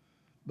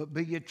 but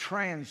be ye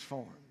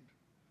transformed.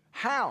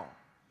 How?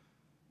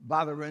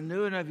 By the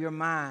renewing of your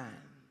mind.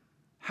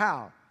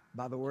 How?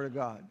 By the Word of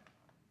God.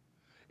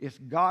 It's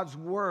God's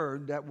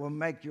Word that will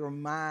make your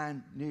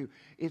mind new.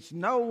 It's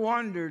no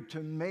wonder to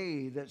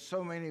me that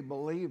so many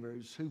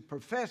believers who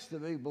profess to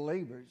be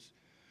believers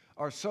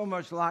are so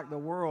much like the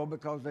world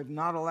because they've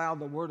not allowed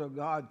the Word of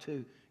God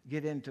to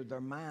get into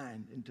their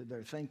mind, into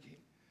their thinking.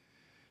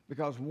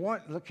 Because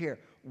look here,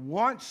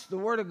 once the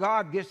Word of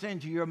God gets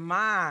into your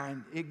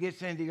mind, it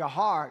gets into your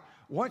heart.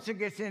 Once it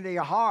gets into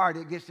your heart,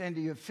 it gets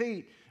into your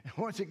feet. And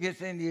once it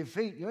gets into your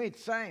feet, you ain't the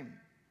same.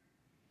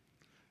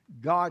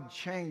 God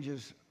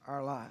changes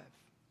our life.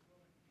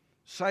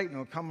 Satan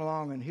will come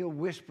along and he'll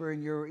whisper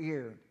in your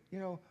ear,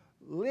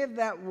 live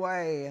that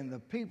way, and the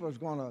people's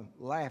going to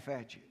laugh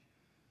at you.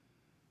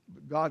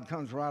 But God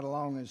comes right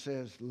along and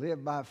says,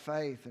 live by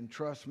faith and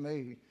trust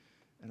me,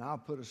 and I'll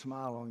put a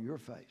smile on your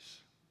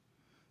face.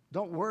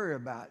 Don't worry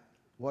about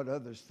what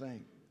others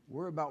think.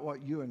 Worry about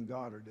what you and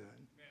God are doing.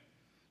 Amen.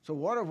 So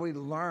what have we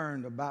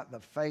learned about the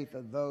faith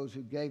of those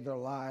who gave their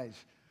lives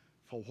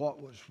for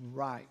what was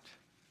right?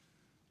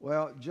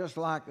 Well, just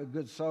like a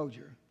good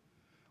soldier,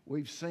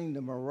 we've seen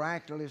the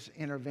miraculous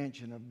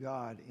intervention of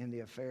God in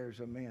the affairs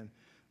of men.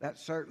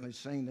 That's certainly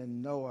seen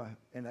in Noah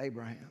and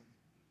Abraham.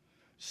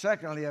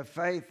 Secondly, a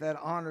faith that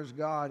honors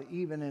God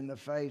even in the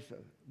face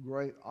of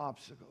great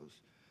obstacles.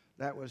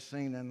 That was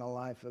seen in the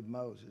life of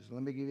Moses.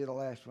 Let me give you the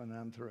last one and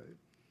I'm through.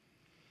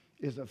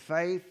 Is a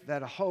faith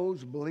that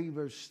holds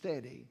believers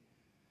steady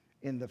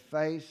in the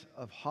face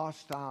of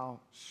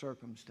hostile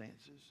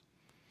circumstances.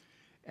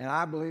 And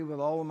I believe with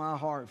all of my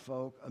heart,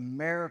 folk,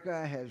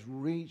 America has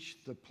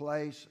reached the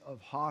place of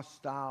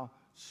hostile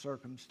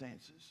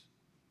circumstances.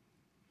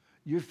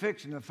 You're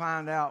fixing to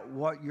find out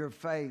what your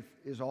faith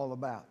is all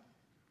about.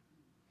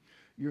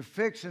 You're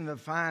fixing to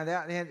find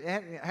out. It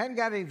hasn't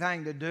got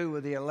anything to do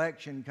with the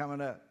election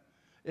coming up.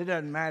 It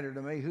doesn't matter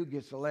to me who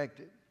gets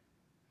elected.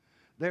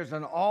 There's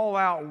an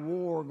all-out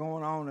war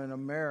going on in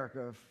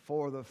America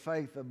for the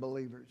faith of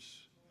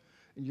believers.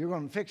 And you're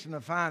going to fixing to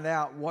find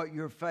out what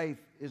your faith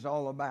is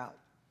all about,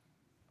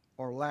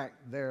 or lack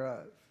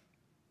thereof.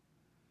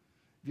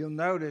 You'll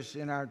notice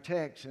in our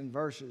text in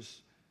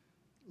verses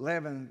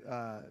 11,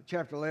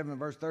 chapter 11,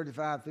 verse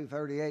 35 through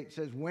 38, it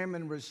says,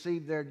 women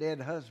receive their dead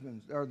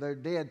husbands, or their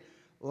dead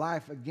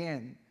life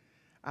again.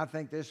 I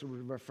think this was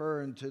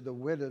referring to the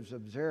widows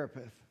of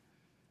Zarephath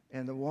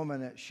and the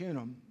woman at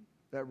Shunem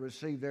that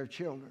received their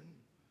children.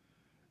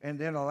 And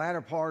then the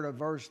latter part of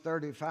verse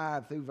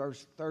 35 through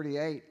verse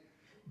 38,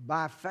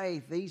 by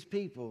faith, these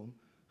people,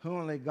 who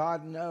only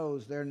God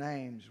knows their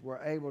names, were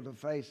able to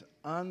face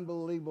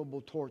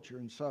unbelievable torture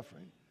and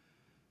suffering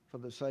for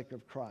the sake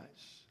of Christ.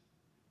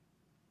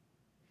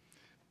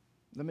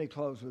 Let me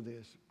close with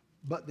this.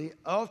 But the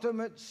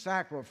ultimate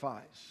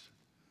sacrifice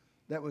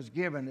that was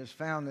given is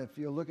found, if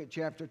you look at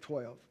chapter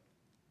 12,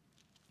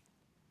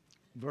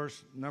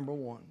 verse number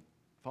 1.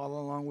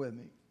 Follow along with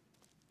me.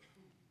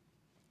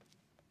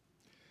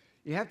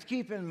 You have to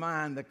keep in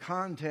mind the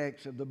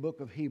context of the book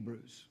of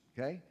Hebrews,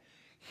 okay?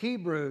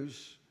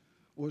 Hebrews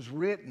was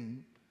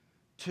written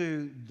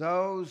to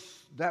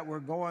those that were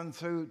going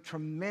through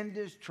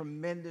tremendous,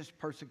 tremendous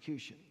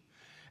persecution.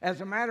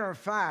 As a matter of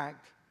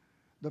fact,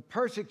 the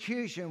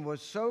persecution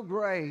was so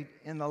great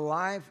in the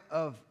life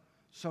of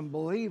some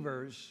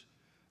believers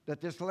that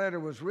this letter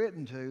was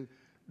written to,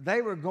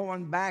 they were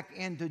going back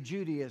into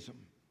Judaism.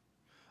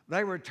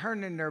 They were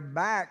turning their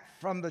back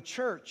from the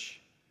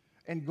church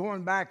and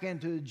going back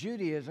into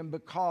Judaism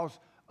because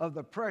of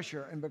the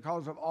pressure and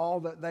because of all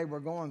that they were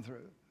going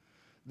through.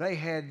 They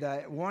had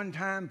at one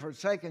time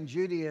forsaken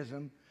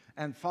Judaism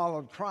and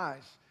followed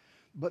Christ,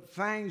 but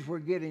things were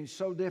getting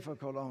so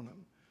difficult on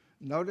them.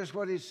 Notice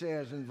what he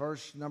says in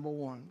verse number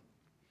 1.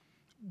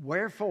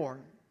 Wherefore,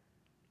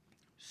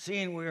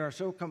 seeing we are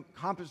so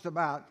compassed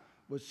about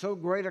with so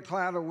great a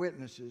cloud of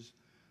witnesses,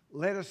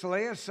 let us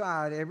lay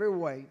aside every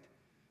weight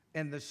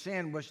and the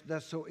sin which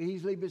doth so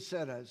easily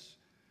beset us,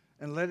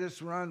 and let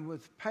us run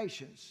with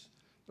patience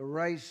the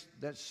race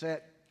that's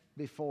set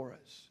before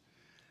us.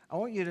 I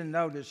want you to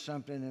notice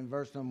something in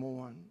verse number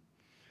 1.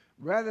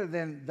 Rather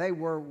than they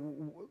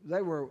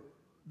were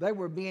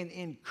being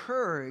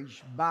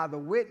encouraged by the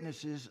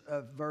witnesses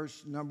of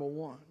verse number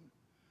 1.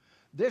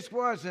 This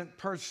wasn't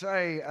per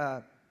se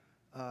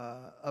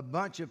a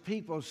bunch of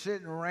people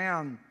sitting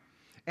around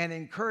and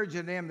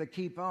encouraging them to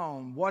keep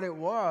on. What it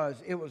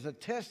was a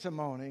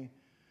testimony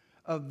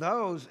of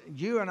those,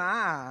 you and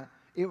I,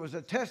 it was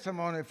a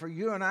testimony for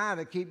you and I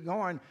to keep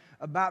going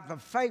about the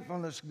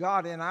faithfulness of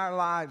God in our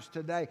lives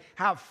today,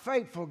 how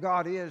faithful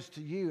God is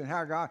to you and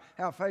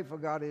how faithful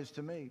God is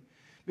to me.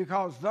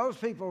 Because those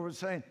people were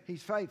saying,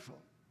 he's faithful.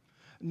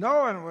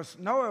 Noah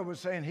was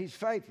saying, he's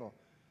faithful.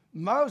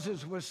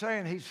 Moses was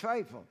saying, he's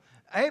faithful.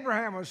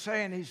 Abraham was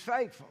saying, he's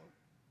faithful.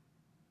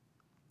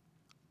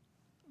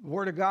 The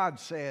Word of God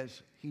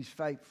says, he's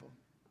faithful.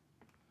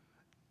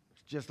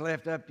 It's just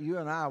left up to you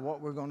and I what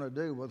we're going to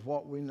do with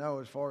what we know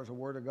as far as the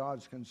Word of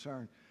God's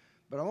concerned.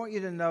 But I want you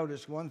to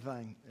notice one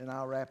thing, and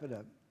I'll wrap it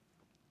up.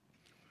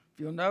 If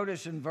you'll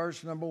notice in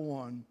verse number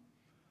 1,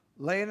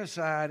 laying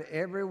aside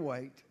every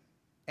weight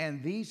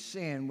and the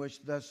sin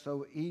which does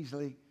so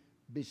easily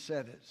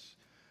beset us.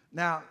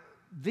 Now,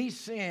 the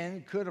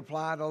sin could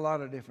apply to a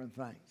lot of different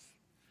things.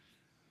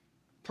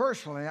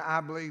 Personally,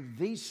 I believe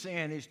the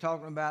sin he's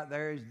talking about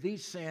there is the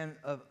sin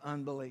of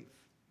unbelief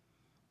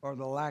or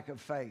the lack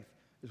of faith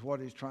is what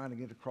he's trying to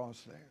get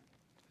across there.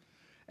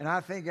 And I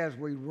think as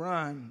we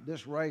run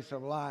this race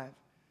of life,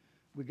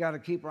 we've got to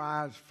keep our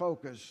eyes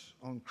focused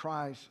on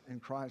Christ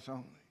and Christ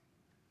only.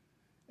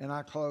 And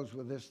I close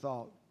with this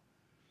thought.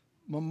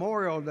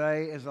 Memorial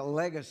Day is a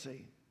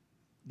legacy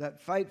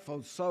that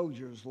faithful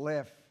soldiers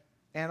left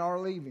and are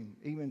leaving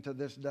even to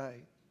this day.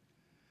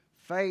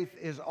 Faith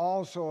is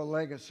also a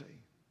legacy.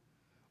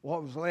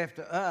 What was left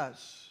to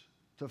us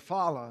to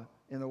follow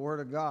in the Word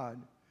of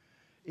God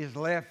is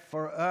left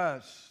for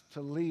us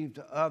to leave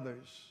to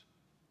others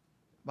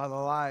by the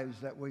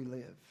lives that we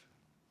live.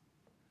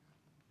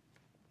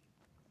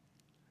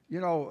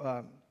 You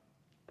know,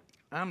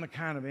 I'm the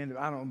kind of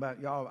individual, I don't know about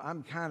y'all,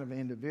 I'm kind of an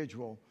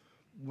individual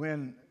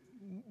when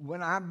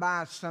I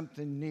buy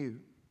something new,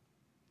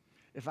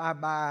 if I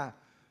buy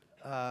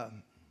a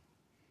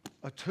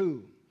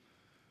tool,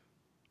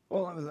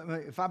 well,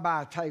 if I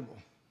buy a table,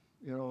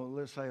 you know,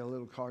 let's say a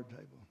little card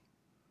table,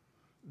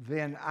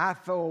 then I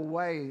throw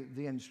away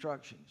the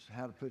instructions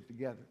how to put it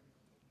together.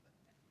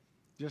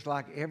 Just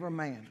like every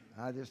man,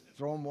 I just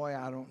throw them away.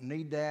 I don't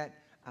need that.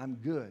 I'm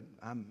good.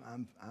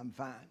 I'm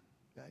fine.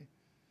 Okay.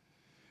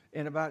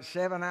 And about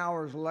 7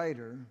 hours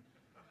later,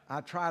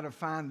 I try to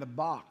find the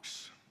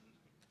box.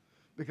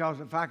 Because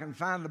if I can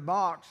find the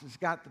box that's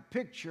got the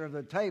picture of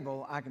the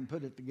table, I can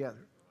put it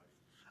together.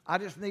 I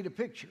just need a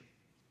picture.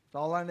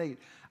 That's all I need.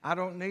 I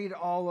don't need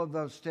all of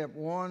those step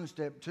 1,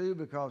 step 2,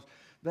 because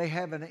they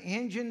have an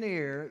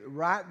engineer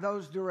write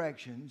those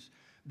directions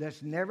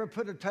that's never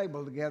put a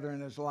table together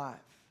in his life.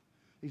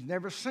 He's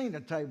never seen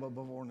a table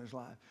before in his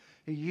life.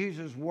 He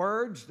uses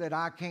words that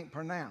I can't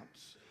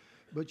pronounce.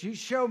 But you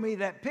show me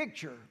that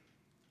picture.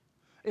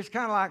 It's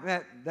kind of like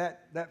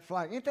that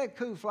flag. Ain't that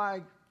cool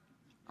flag?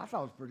 I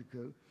thought it was pretty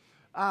cool.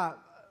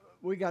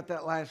 We got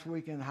that last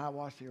week in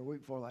Hiawassee, or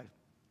week before last.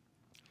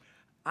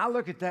 I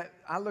look at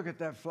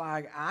that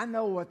flag. I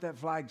know what that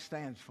flag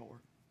stands for.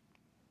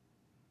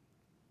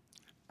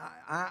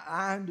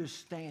 I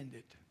understand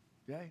it.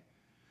 Okay?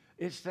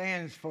 It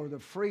stands for the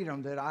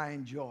freedom that I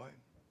enjoy,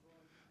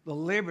 the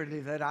liberty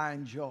that I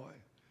enjoy.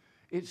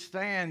 It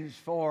stands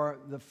for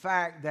the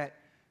fact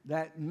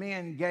that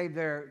men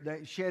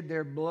that shed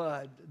their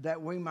blood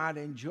that we might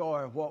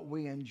enjoy what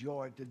we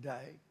enjoy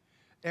today.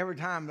 Every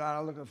time that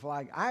I look at the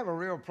flag, I have a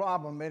real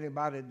problem with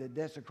anybody that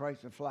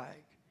desecrates the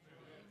flag.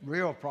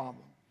 Real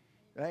problem.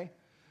 Okay?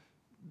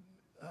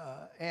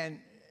 And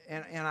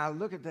I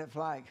look at that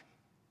flag.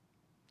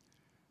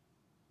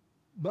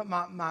 But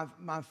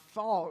my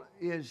thought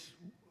is,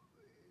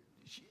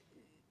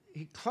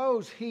 he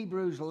closed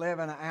Hebrews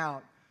 11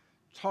 out,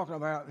 talking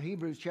about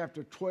Hebrews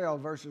chapter 12,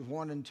 verses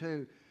 1 and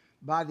 2,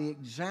 by the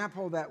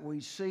example that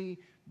we see,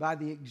 by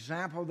the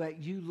example that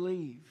you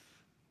leave.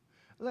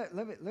 Let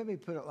me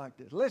put it like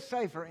this. Let's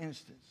say, for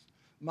instance,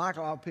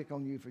 Michael, I'll pick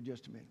on you for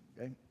just a minute,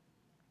 okay?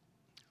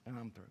 And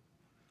I'm through.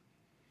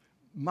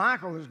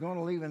 Michael is going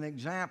to leave an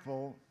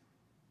example.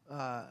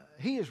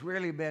 He has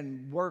really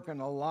been working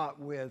a lot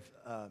with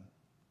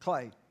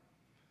Clay.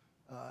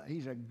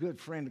 He's a good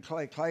friend of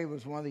Clay. Clay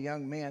was one of the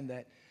young men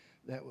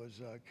that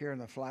was carrying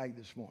the flag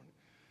this morning.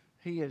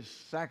 He has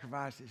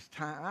sacrificed his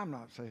time. I'm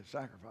not saying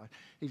sacrifice.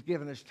 He's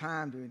given his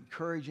time to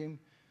encourage him.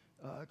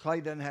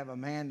 Clay doesn't have a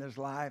man in his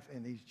life,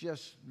 and he's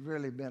just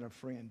really been a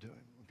friend to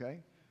him, okay?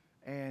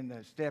 And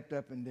stepped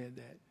up and did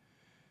that.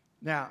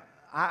 Now,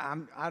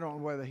 I don't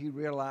know whether he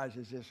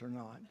realizes this or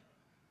not,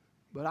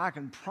 but I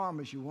can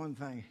promise you one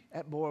thing.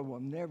 That boy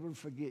will never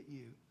forget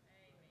you.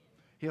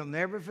 He'll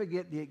never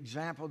forget the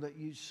example that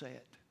you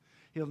set.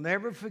 He'll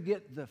never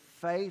forget the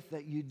faith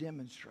that you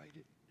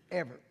demonstrated,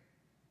 ever.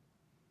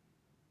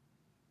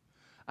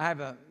 I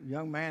have a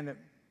young man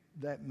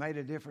that made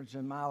a difference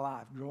in my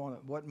life growing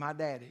up. Wasn't my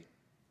daddy.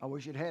 I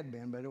wish it had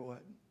been, but it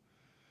wasn't.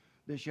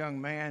 This young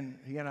man,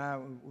 he and I,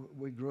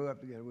 we grew up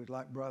together. We were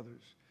like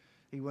brothers.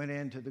 He went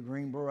into the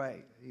Green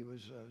Beret. He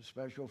was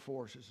special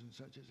forces and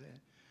such as that.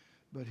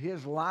 But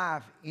his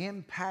life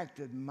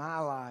impacted my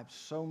life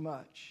so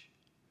much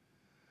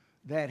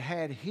that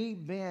had he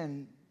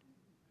been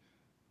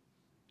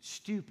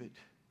stupid,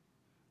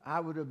 I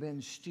would have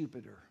been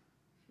stupider,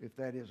 if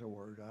that is a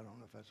word. I don't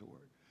know if that's a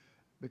word.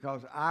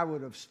 Because I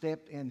would have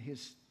stepped in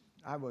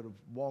I would have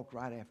walked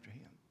right after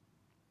him.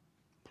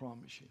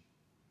 Promise you.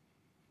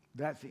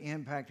 That's the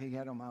impact he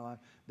had on my life.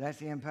 That's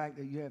the impact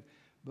that you have.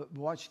 But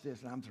watch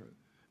this, and I'm through.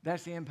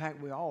 That's the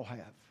impact we all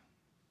have.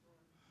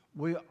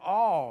 We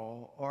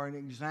all are an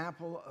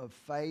example of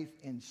faith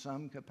in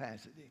some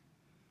capacity,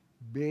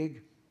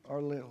 big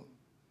or little.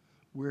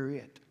 We're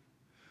it.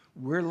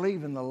 We're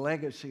leaving the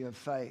legacy of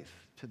faith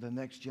to the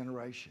next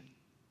generation.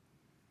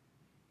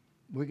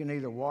 We can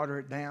either water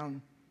it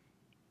down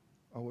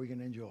or we can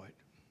enjoy it.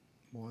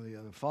 One or the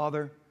other.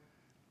 Father,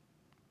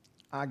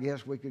 I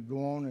guess we could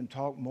go on and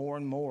talk more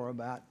and more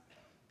about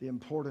the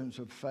importance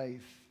of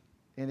faith,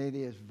 and it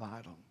is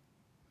vital.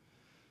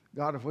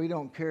 God, if we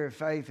don't carry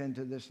faith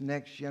into this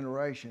next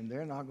generation,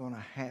 they're not going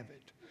to have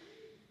it.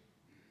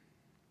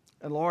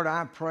 And Lord,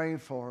 I pray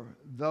for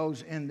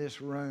those in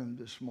this room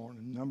this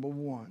morning. Number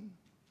one,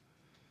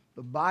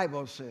 the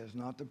Bible says,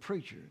 not the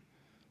preacher,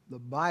 the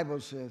Bible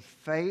says,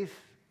 faith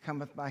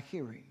cometh by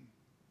hearing,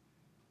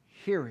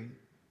 hearing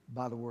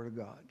by the word of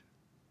God.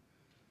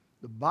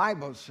 The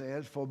Bible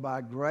says, for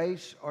by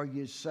grace are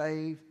you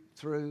saved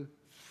through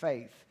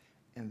faith,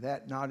 and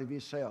that not of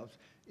yourselves.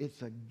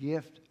 It's a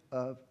gift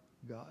of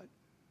God.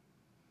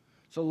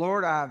 So,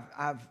 Lord,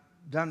 I've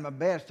done my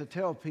best to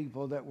tell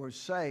people that we're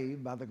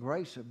saved by the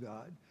grace of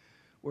God.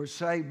 We're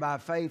saved by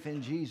faith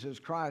in Jesus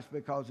Christ,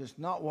 because it's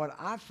not what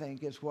I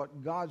think, it's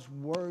what God's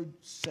Word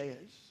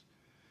says.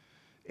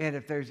 And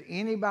if there's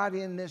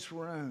anybody in this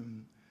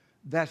room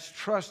that's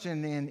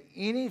trusting in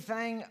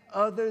anything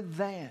other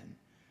than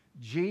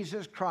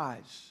Jesus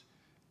Christ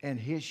and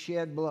His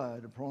shed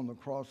blood upon the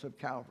cross of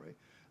Calvary,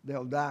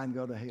 they'll die and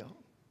go to hell.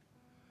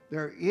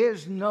 There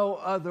is no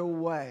other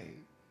way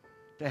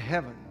to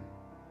heaven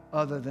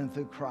other than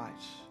through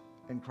Christ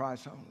and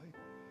Christ only.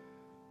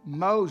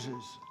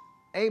 Moses,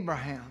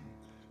 Abraham,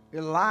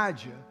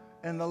 Elijah,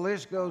 and the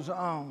list goes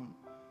on,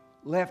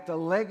 left a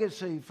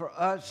legacy for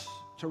us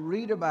to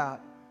read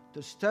about,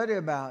 to study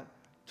about,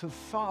 to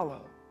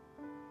follow.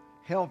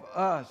 Help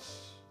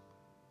us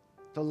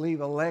to leave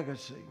a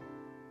legacy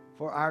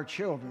for our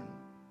children,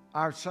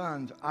 our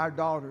sons, our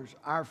daughters,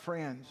 our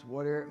friends,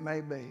 whatever it may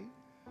be,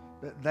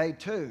 that they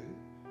too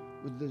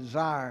would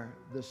desire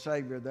the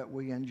Savior that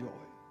we enjoy.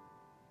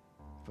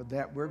 For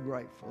that we're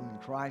grateful. In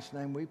Christ's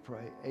name we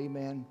pray.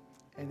 Amen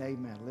and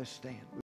amen. Let's stand.